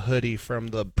wearing a hoodie from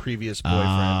the previous boyfriend.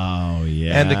 Oh,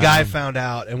 yeah. And the guy found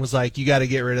out and was like, "You got to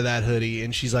get rid of that hoodie."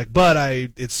 And she's like, "But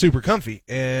it's super comfy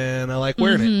and I like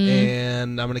wearing Mm-hmm. it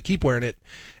and I'm gonna keep wearing it."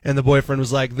 And the boyfriend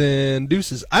was like, "Then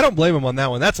deuces." I don't blame him on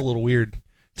that one. That's a little weird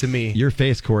to me. Your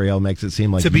face, Coriel, makes it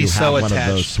seem like To be you so have one attached.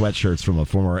 of those sweatshirts from a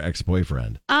former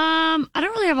ex-boyfriend. I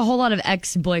don't really have a whole lot of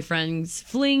ex-boyfriends,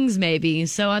 flings maybe.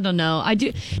 So I don't know. I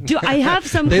do I have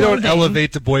some? They don't clothing.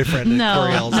 elevate to boyfriend. in No,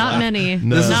 Coriel's not life. many.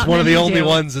 This Not is one of the many only do.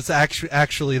 ones that's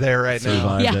actually there right now.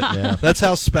 Survived it, Yeah. yeah. That's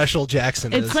how special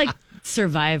Jackson is. It's like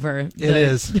Survivor. It the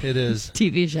is. It is.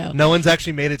 TV show. No one's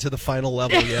actually made it to the final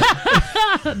level yet.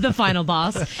 The final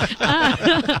boss.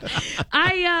 I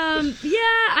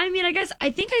mean, I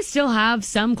think I still have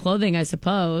some clothing, I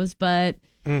suppose, but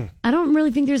I don't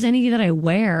really think there's any that I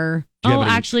wear. Do you Oh, have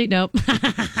any- actually, nope.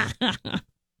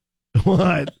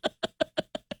 What?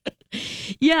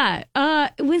 Yeah.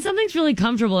 When something's really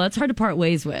comfortable, that's hard to part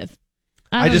ways with.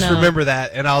 I I don't just know. remember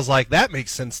that, and I was like, that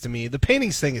makes sense to me. The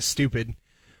paintings thing is stupid,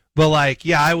 but like,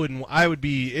 yeah, it'd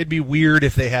be weird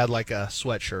if they had like a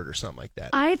sweatshirt or something like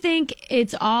that. I think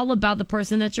it's all about the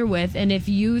person that you're with, and if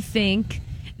you think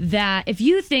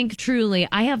truly,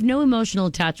 I have no emotional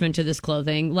attachment to this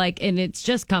clothing, and it's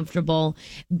just comfortable,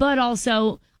 but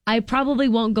also I probably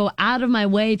won't go out of my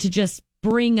way to just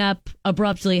bring up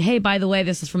abruptly, hey, by the way,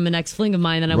 this is from the next fling of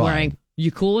mine that I'm Right. wearing. You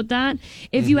cool with that?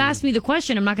 If you ask me the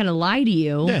question, I'm not going to lie to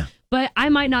you. Yeah. but I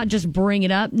might not just bring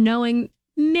it up knowing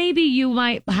maybe you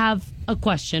might have a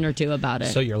question or two about it.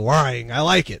 So you're lying. I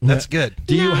like it. That's good.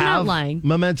 Do you No, I'm not have lying.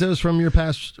 mementos from your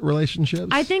past relationships?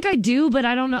 I think I do, but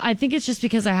I don't know. I think it's just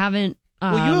because I haven't.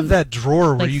 Well, you have that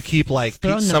drawer where you keep like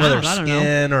thrown some them of their out. I don't know.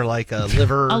 skin or like a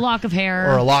liver, A lock of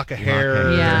hair. or a lock of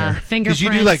hair. Yeah, Because fingerprints.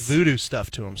 you do like voodoo stuff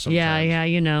to them sometimes. Yeah,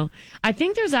 you know. I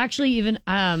think there's actually even.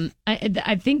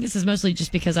 I think this is mostly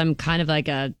just because I'm kind of like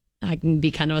I can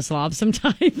be kind of a slob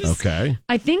sometimes. Okay.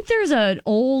 I think there's an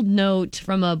old note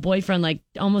from a boyfriend like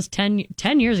almost 10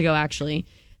 years ago, actually,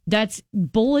 that's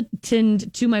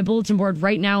bulletined to my bulletin board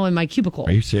right now in my cubicle.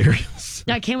 Are you serious?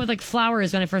 That came with like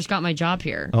flowers when I first got my job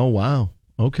here. Oh, wow.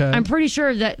 Okay. I'm pretty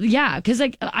sure that, because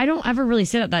like I don't ever really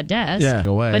sit at that desk. Yeah,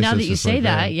 go away. But now So that it's you just say like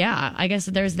that, that. yeah, I guess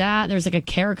there's that. There's like a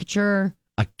caricature.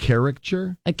 A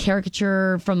caricature? A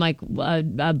caricature from like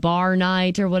a bar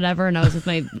night or whatever, and I was with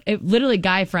my literally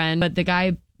guy friend, but the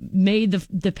guy made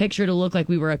the picture to look like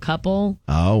we were a couple.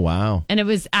 Oh, wow. And it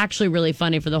was actually really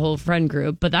funny for the whole friend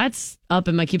group, but that's up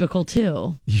in my cubicle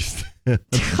too.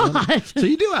 God. So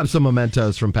you do have some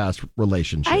mementos from past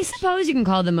relationships. I suppose you can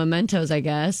call them mementos, I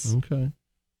guess. Okay.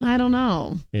 I don't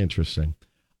know. Interesting.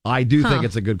 I do think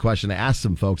it's a good question to ask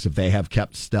some folks if they have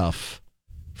kept stuff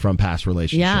from past Yeah.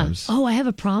 relationships. Oh, I have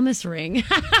a promise ring.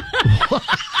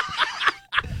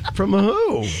 From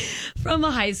who? From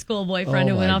a high school boyfriend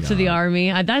Oh who went my off to the God.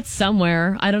 Army. That's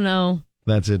somewhere. I don't know.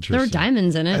 That's There interesting. were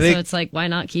diamonds in I it, think- so it's like, why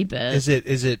not keep it? Is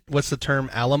it? What's the term?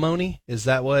 Alimony? Is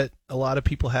that what a lot of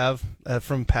people have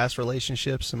from past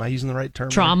relationships? Am I using the right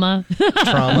term? Trauma.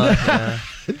 Trauma. Yeah.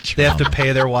 They have to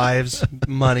pay their wives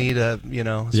money to,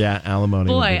 Yeah, alimony.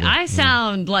 Boy, I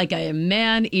sound like a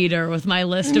man eater with my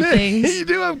list of things. You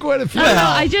do have quite a few.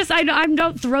 I don't know. I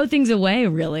don't throw things away,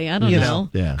 really. I don't know.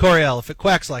 Yeah. Coriel, if it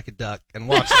quacks like a duck and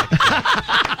walks like a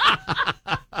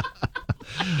duck.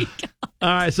 All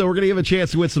right, so we're going to give a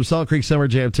chance to win some Salt Creek Summer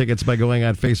Jam tickets by going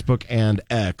on Facebook and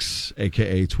X,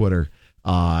 a.k.a. Twitter,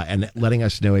 and letting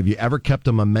us know, have you ever kept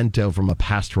a memento from a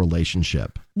past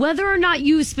relationship? Whether or not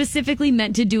you specifically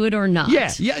meant to do it or not.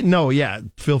 Yeah.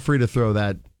 Feel free to throw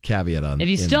that caveat on. If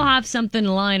you in still there. have something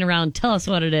lying around, tell us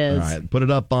what it is. All right, put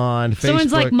it up on Facebook.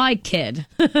 Someone's like my kid.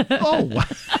 Oh, wow.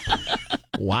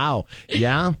 Wow.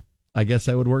 Yeah, I guess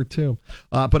that would work too.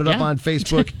 Put it up on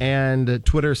Facebook and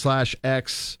Twitter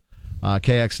 /X,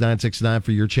 KX969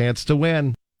 for your chance to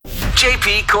win.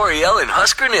 JP, Coriel, and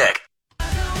Husker Nick.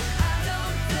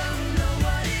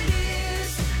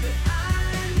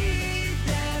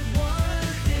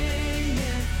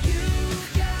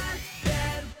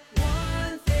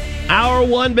 Our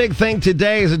one big thing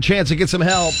today is a chance to get some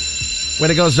help when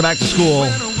it goes to back to school.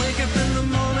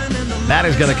 That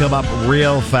is going to come up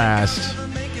real fast.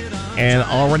 And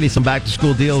already some back to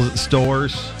school deals at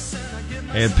stores.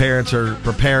 And parents are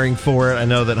preparing for it. I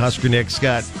know that Husker Nick's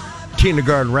got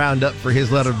kindergarten roundup for his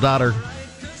little daughter.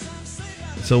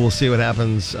 So we'll see what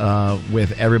happens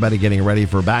with everybody getting ready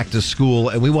for back to school.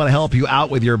 And we want to help you out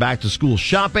with your back to school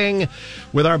shopping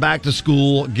with our back to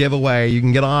school giveaway. You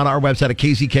can get on our website at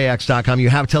kckx.com. You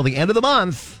have till the end of the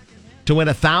month to win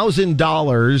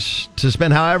 $1,000 to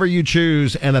spend however you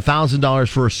choose, and $1,000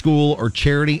 for a school or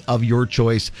charity of your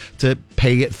choice to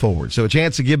pay it forward. So a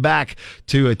chance to give back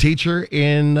to a teacher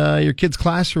in your kid's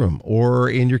classroom or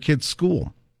in your kid's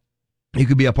school. You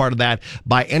could be a part of that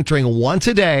by entering once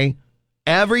a day,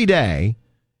 every day.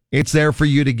 It's there for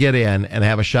you to get in and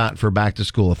have a shot for back to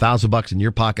school. $1,000 in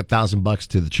your pocket, $1,000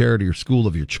 to the charity or school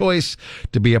of your choice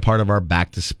to be a part of our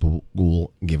back to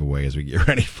school giveaway as we get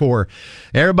ready for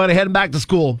everybody heading back to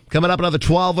school. Coming up another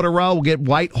 12 in a row, we'll get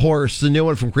White Horse, the new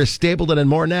one from Chris Stapleton, and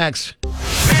more next.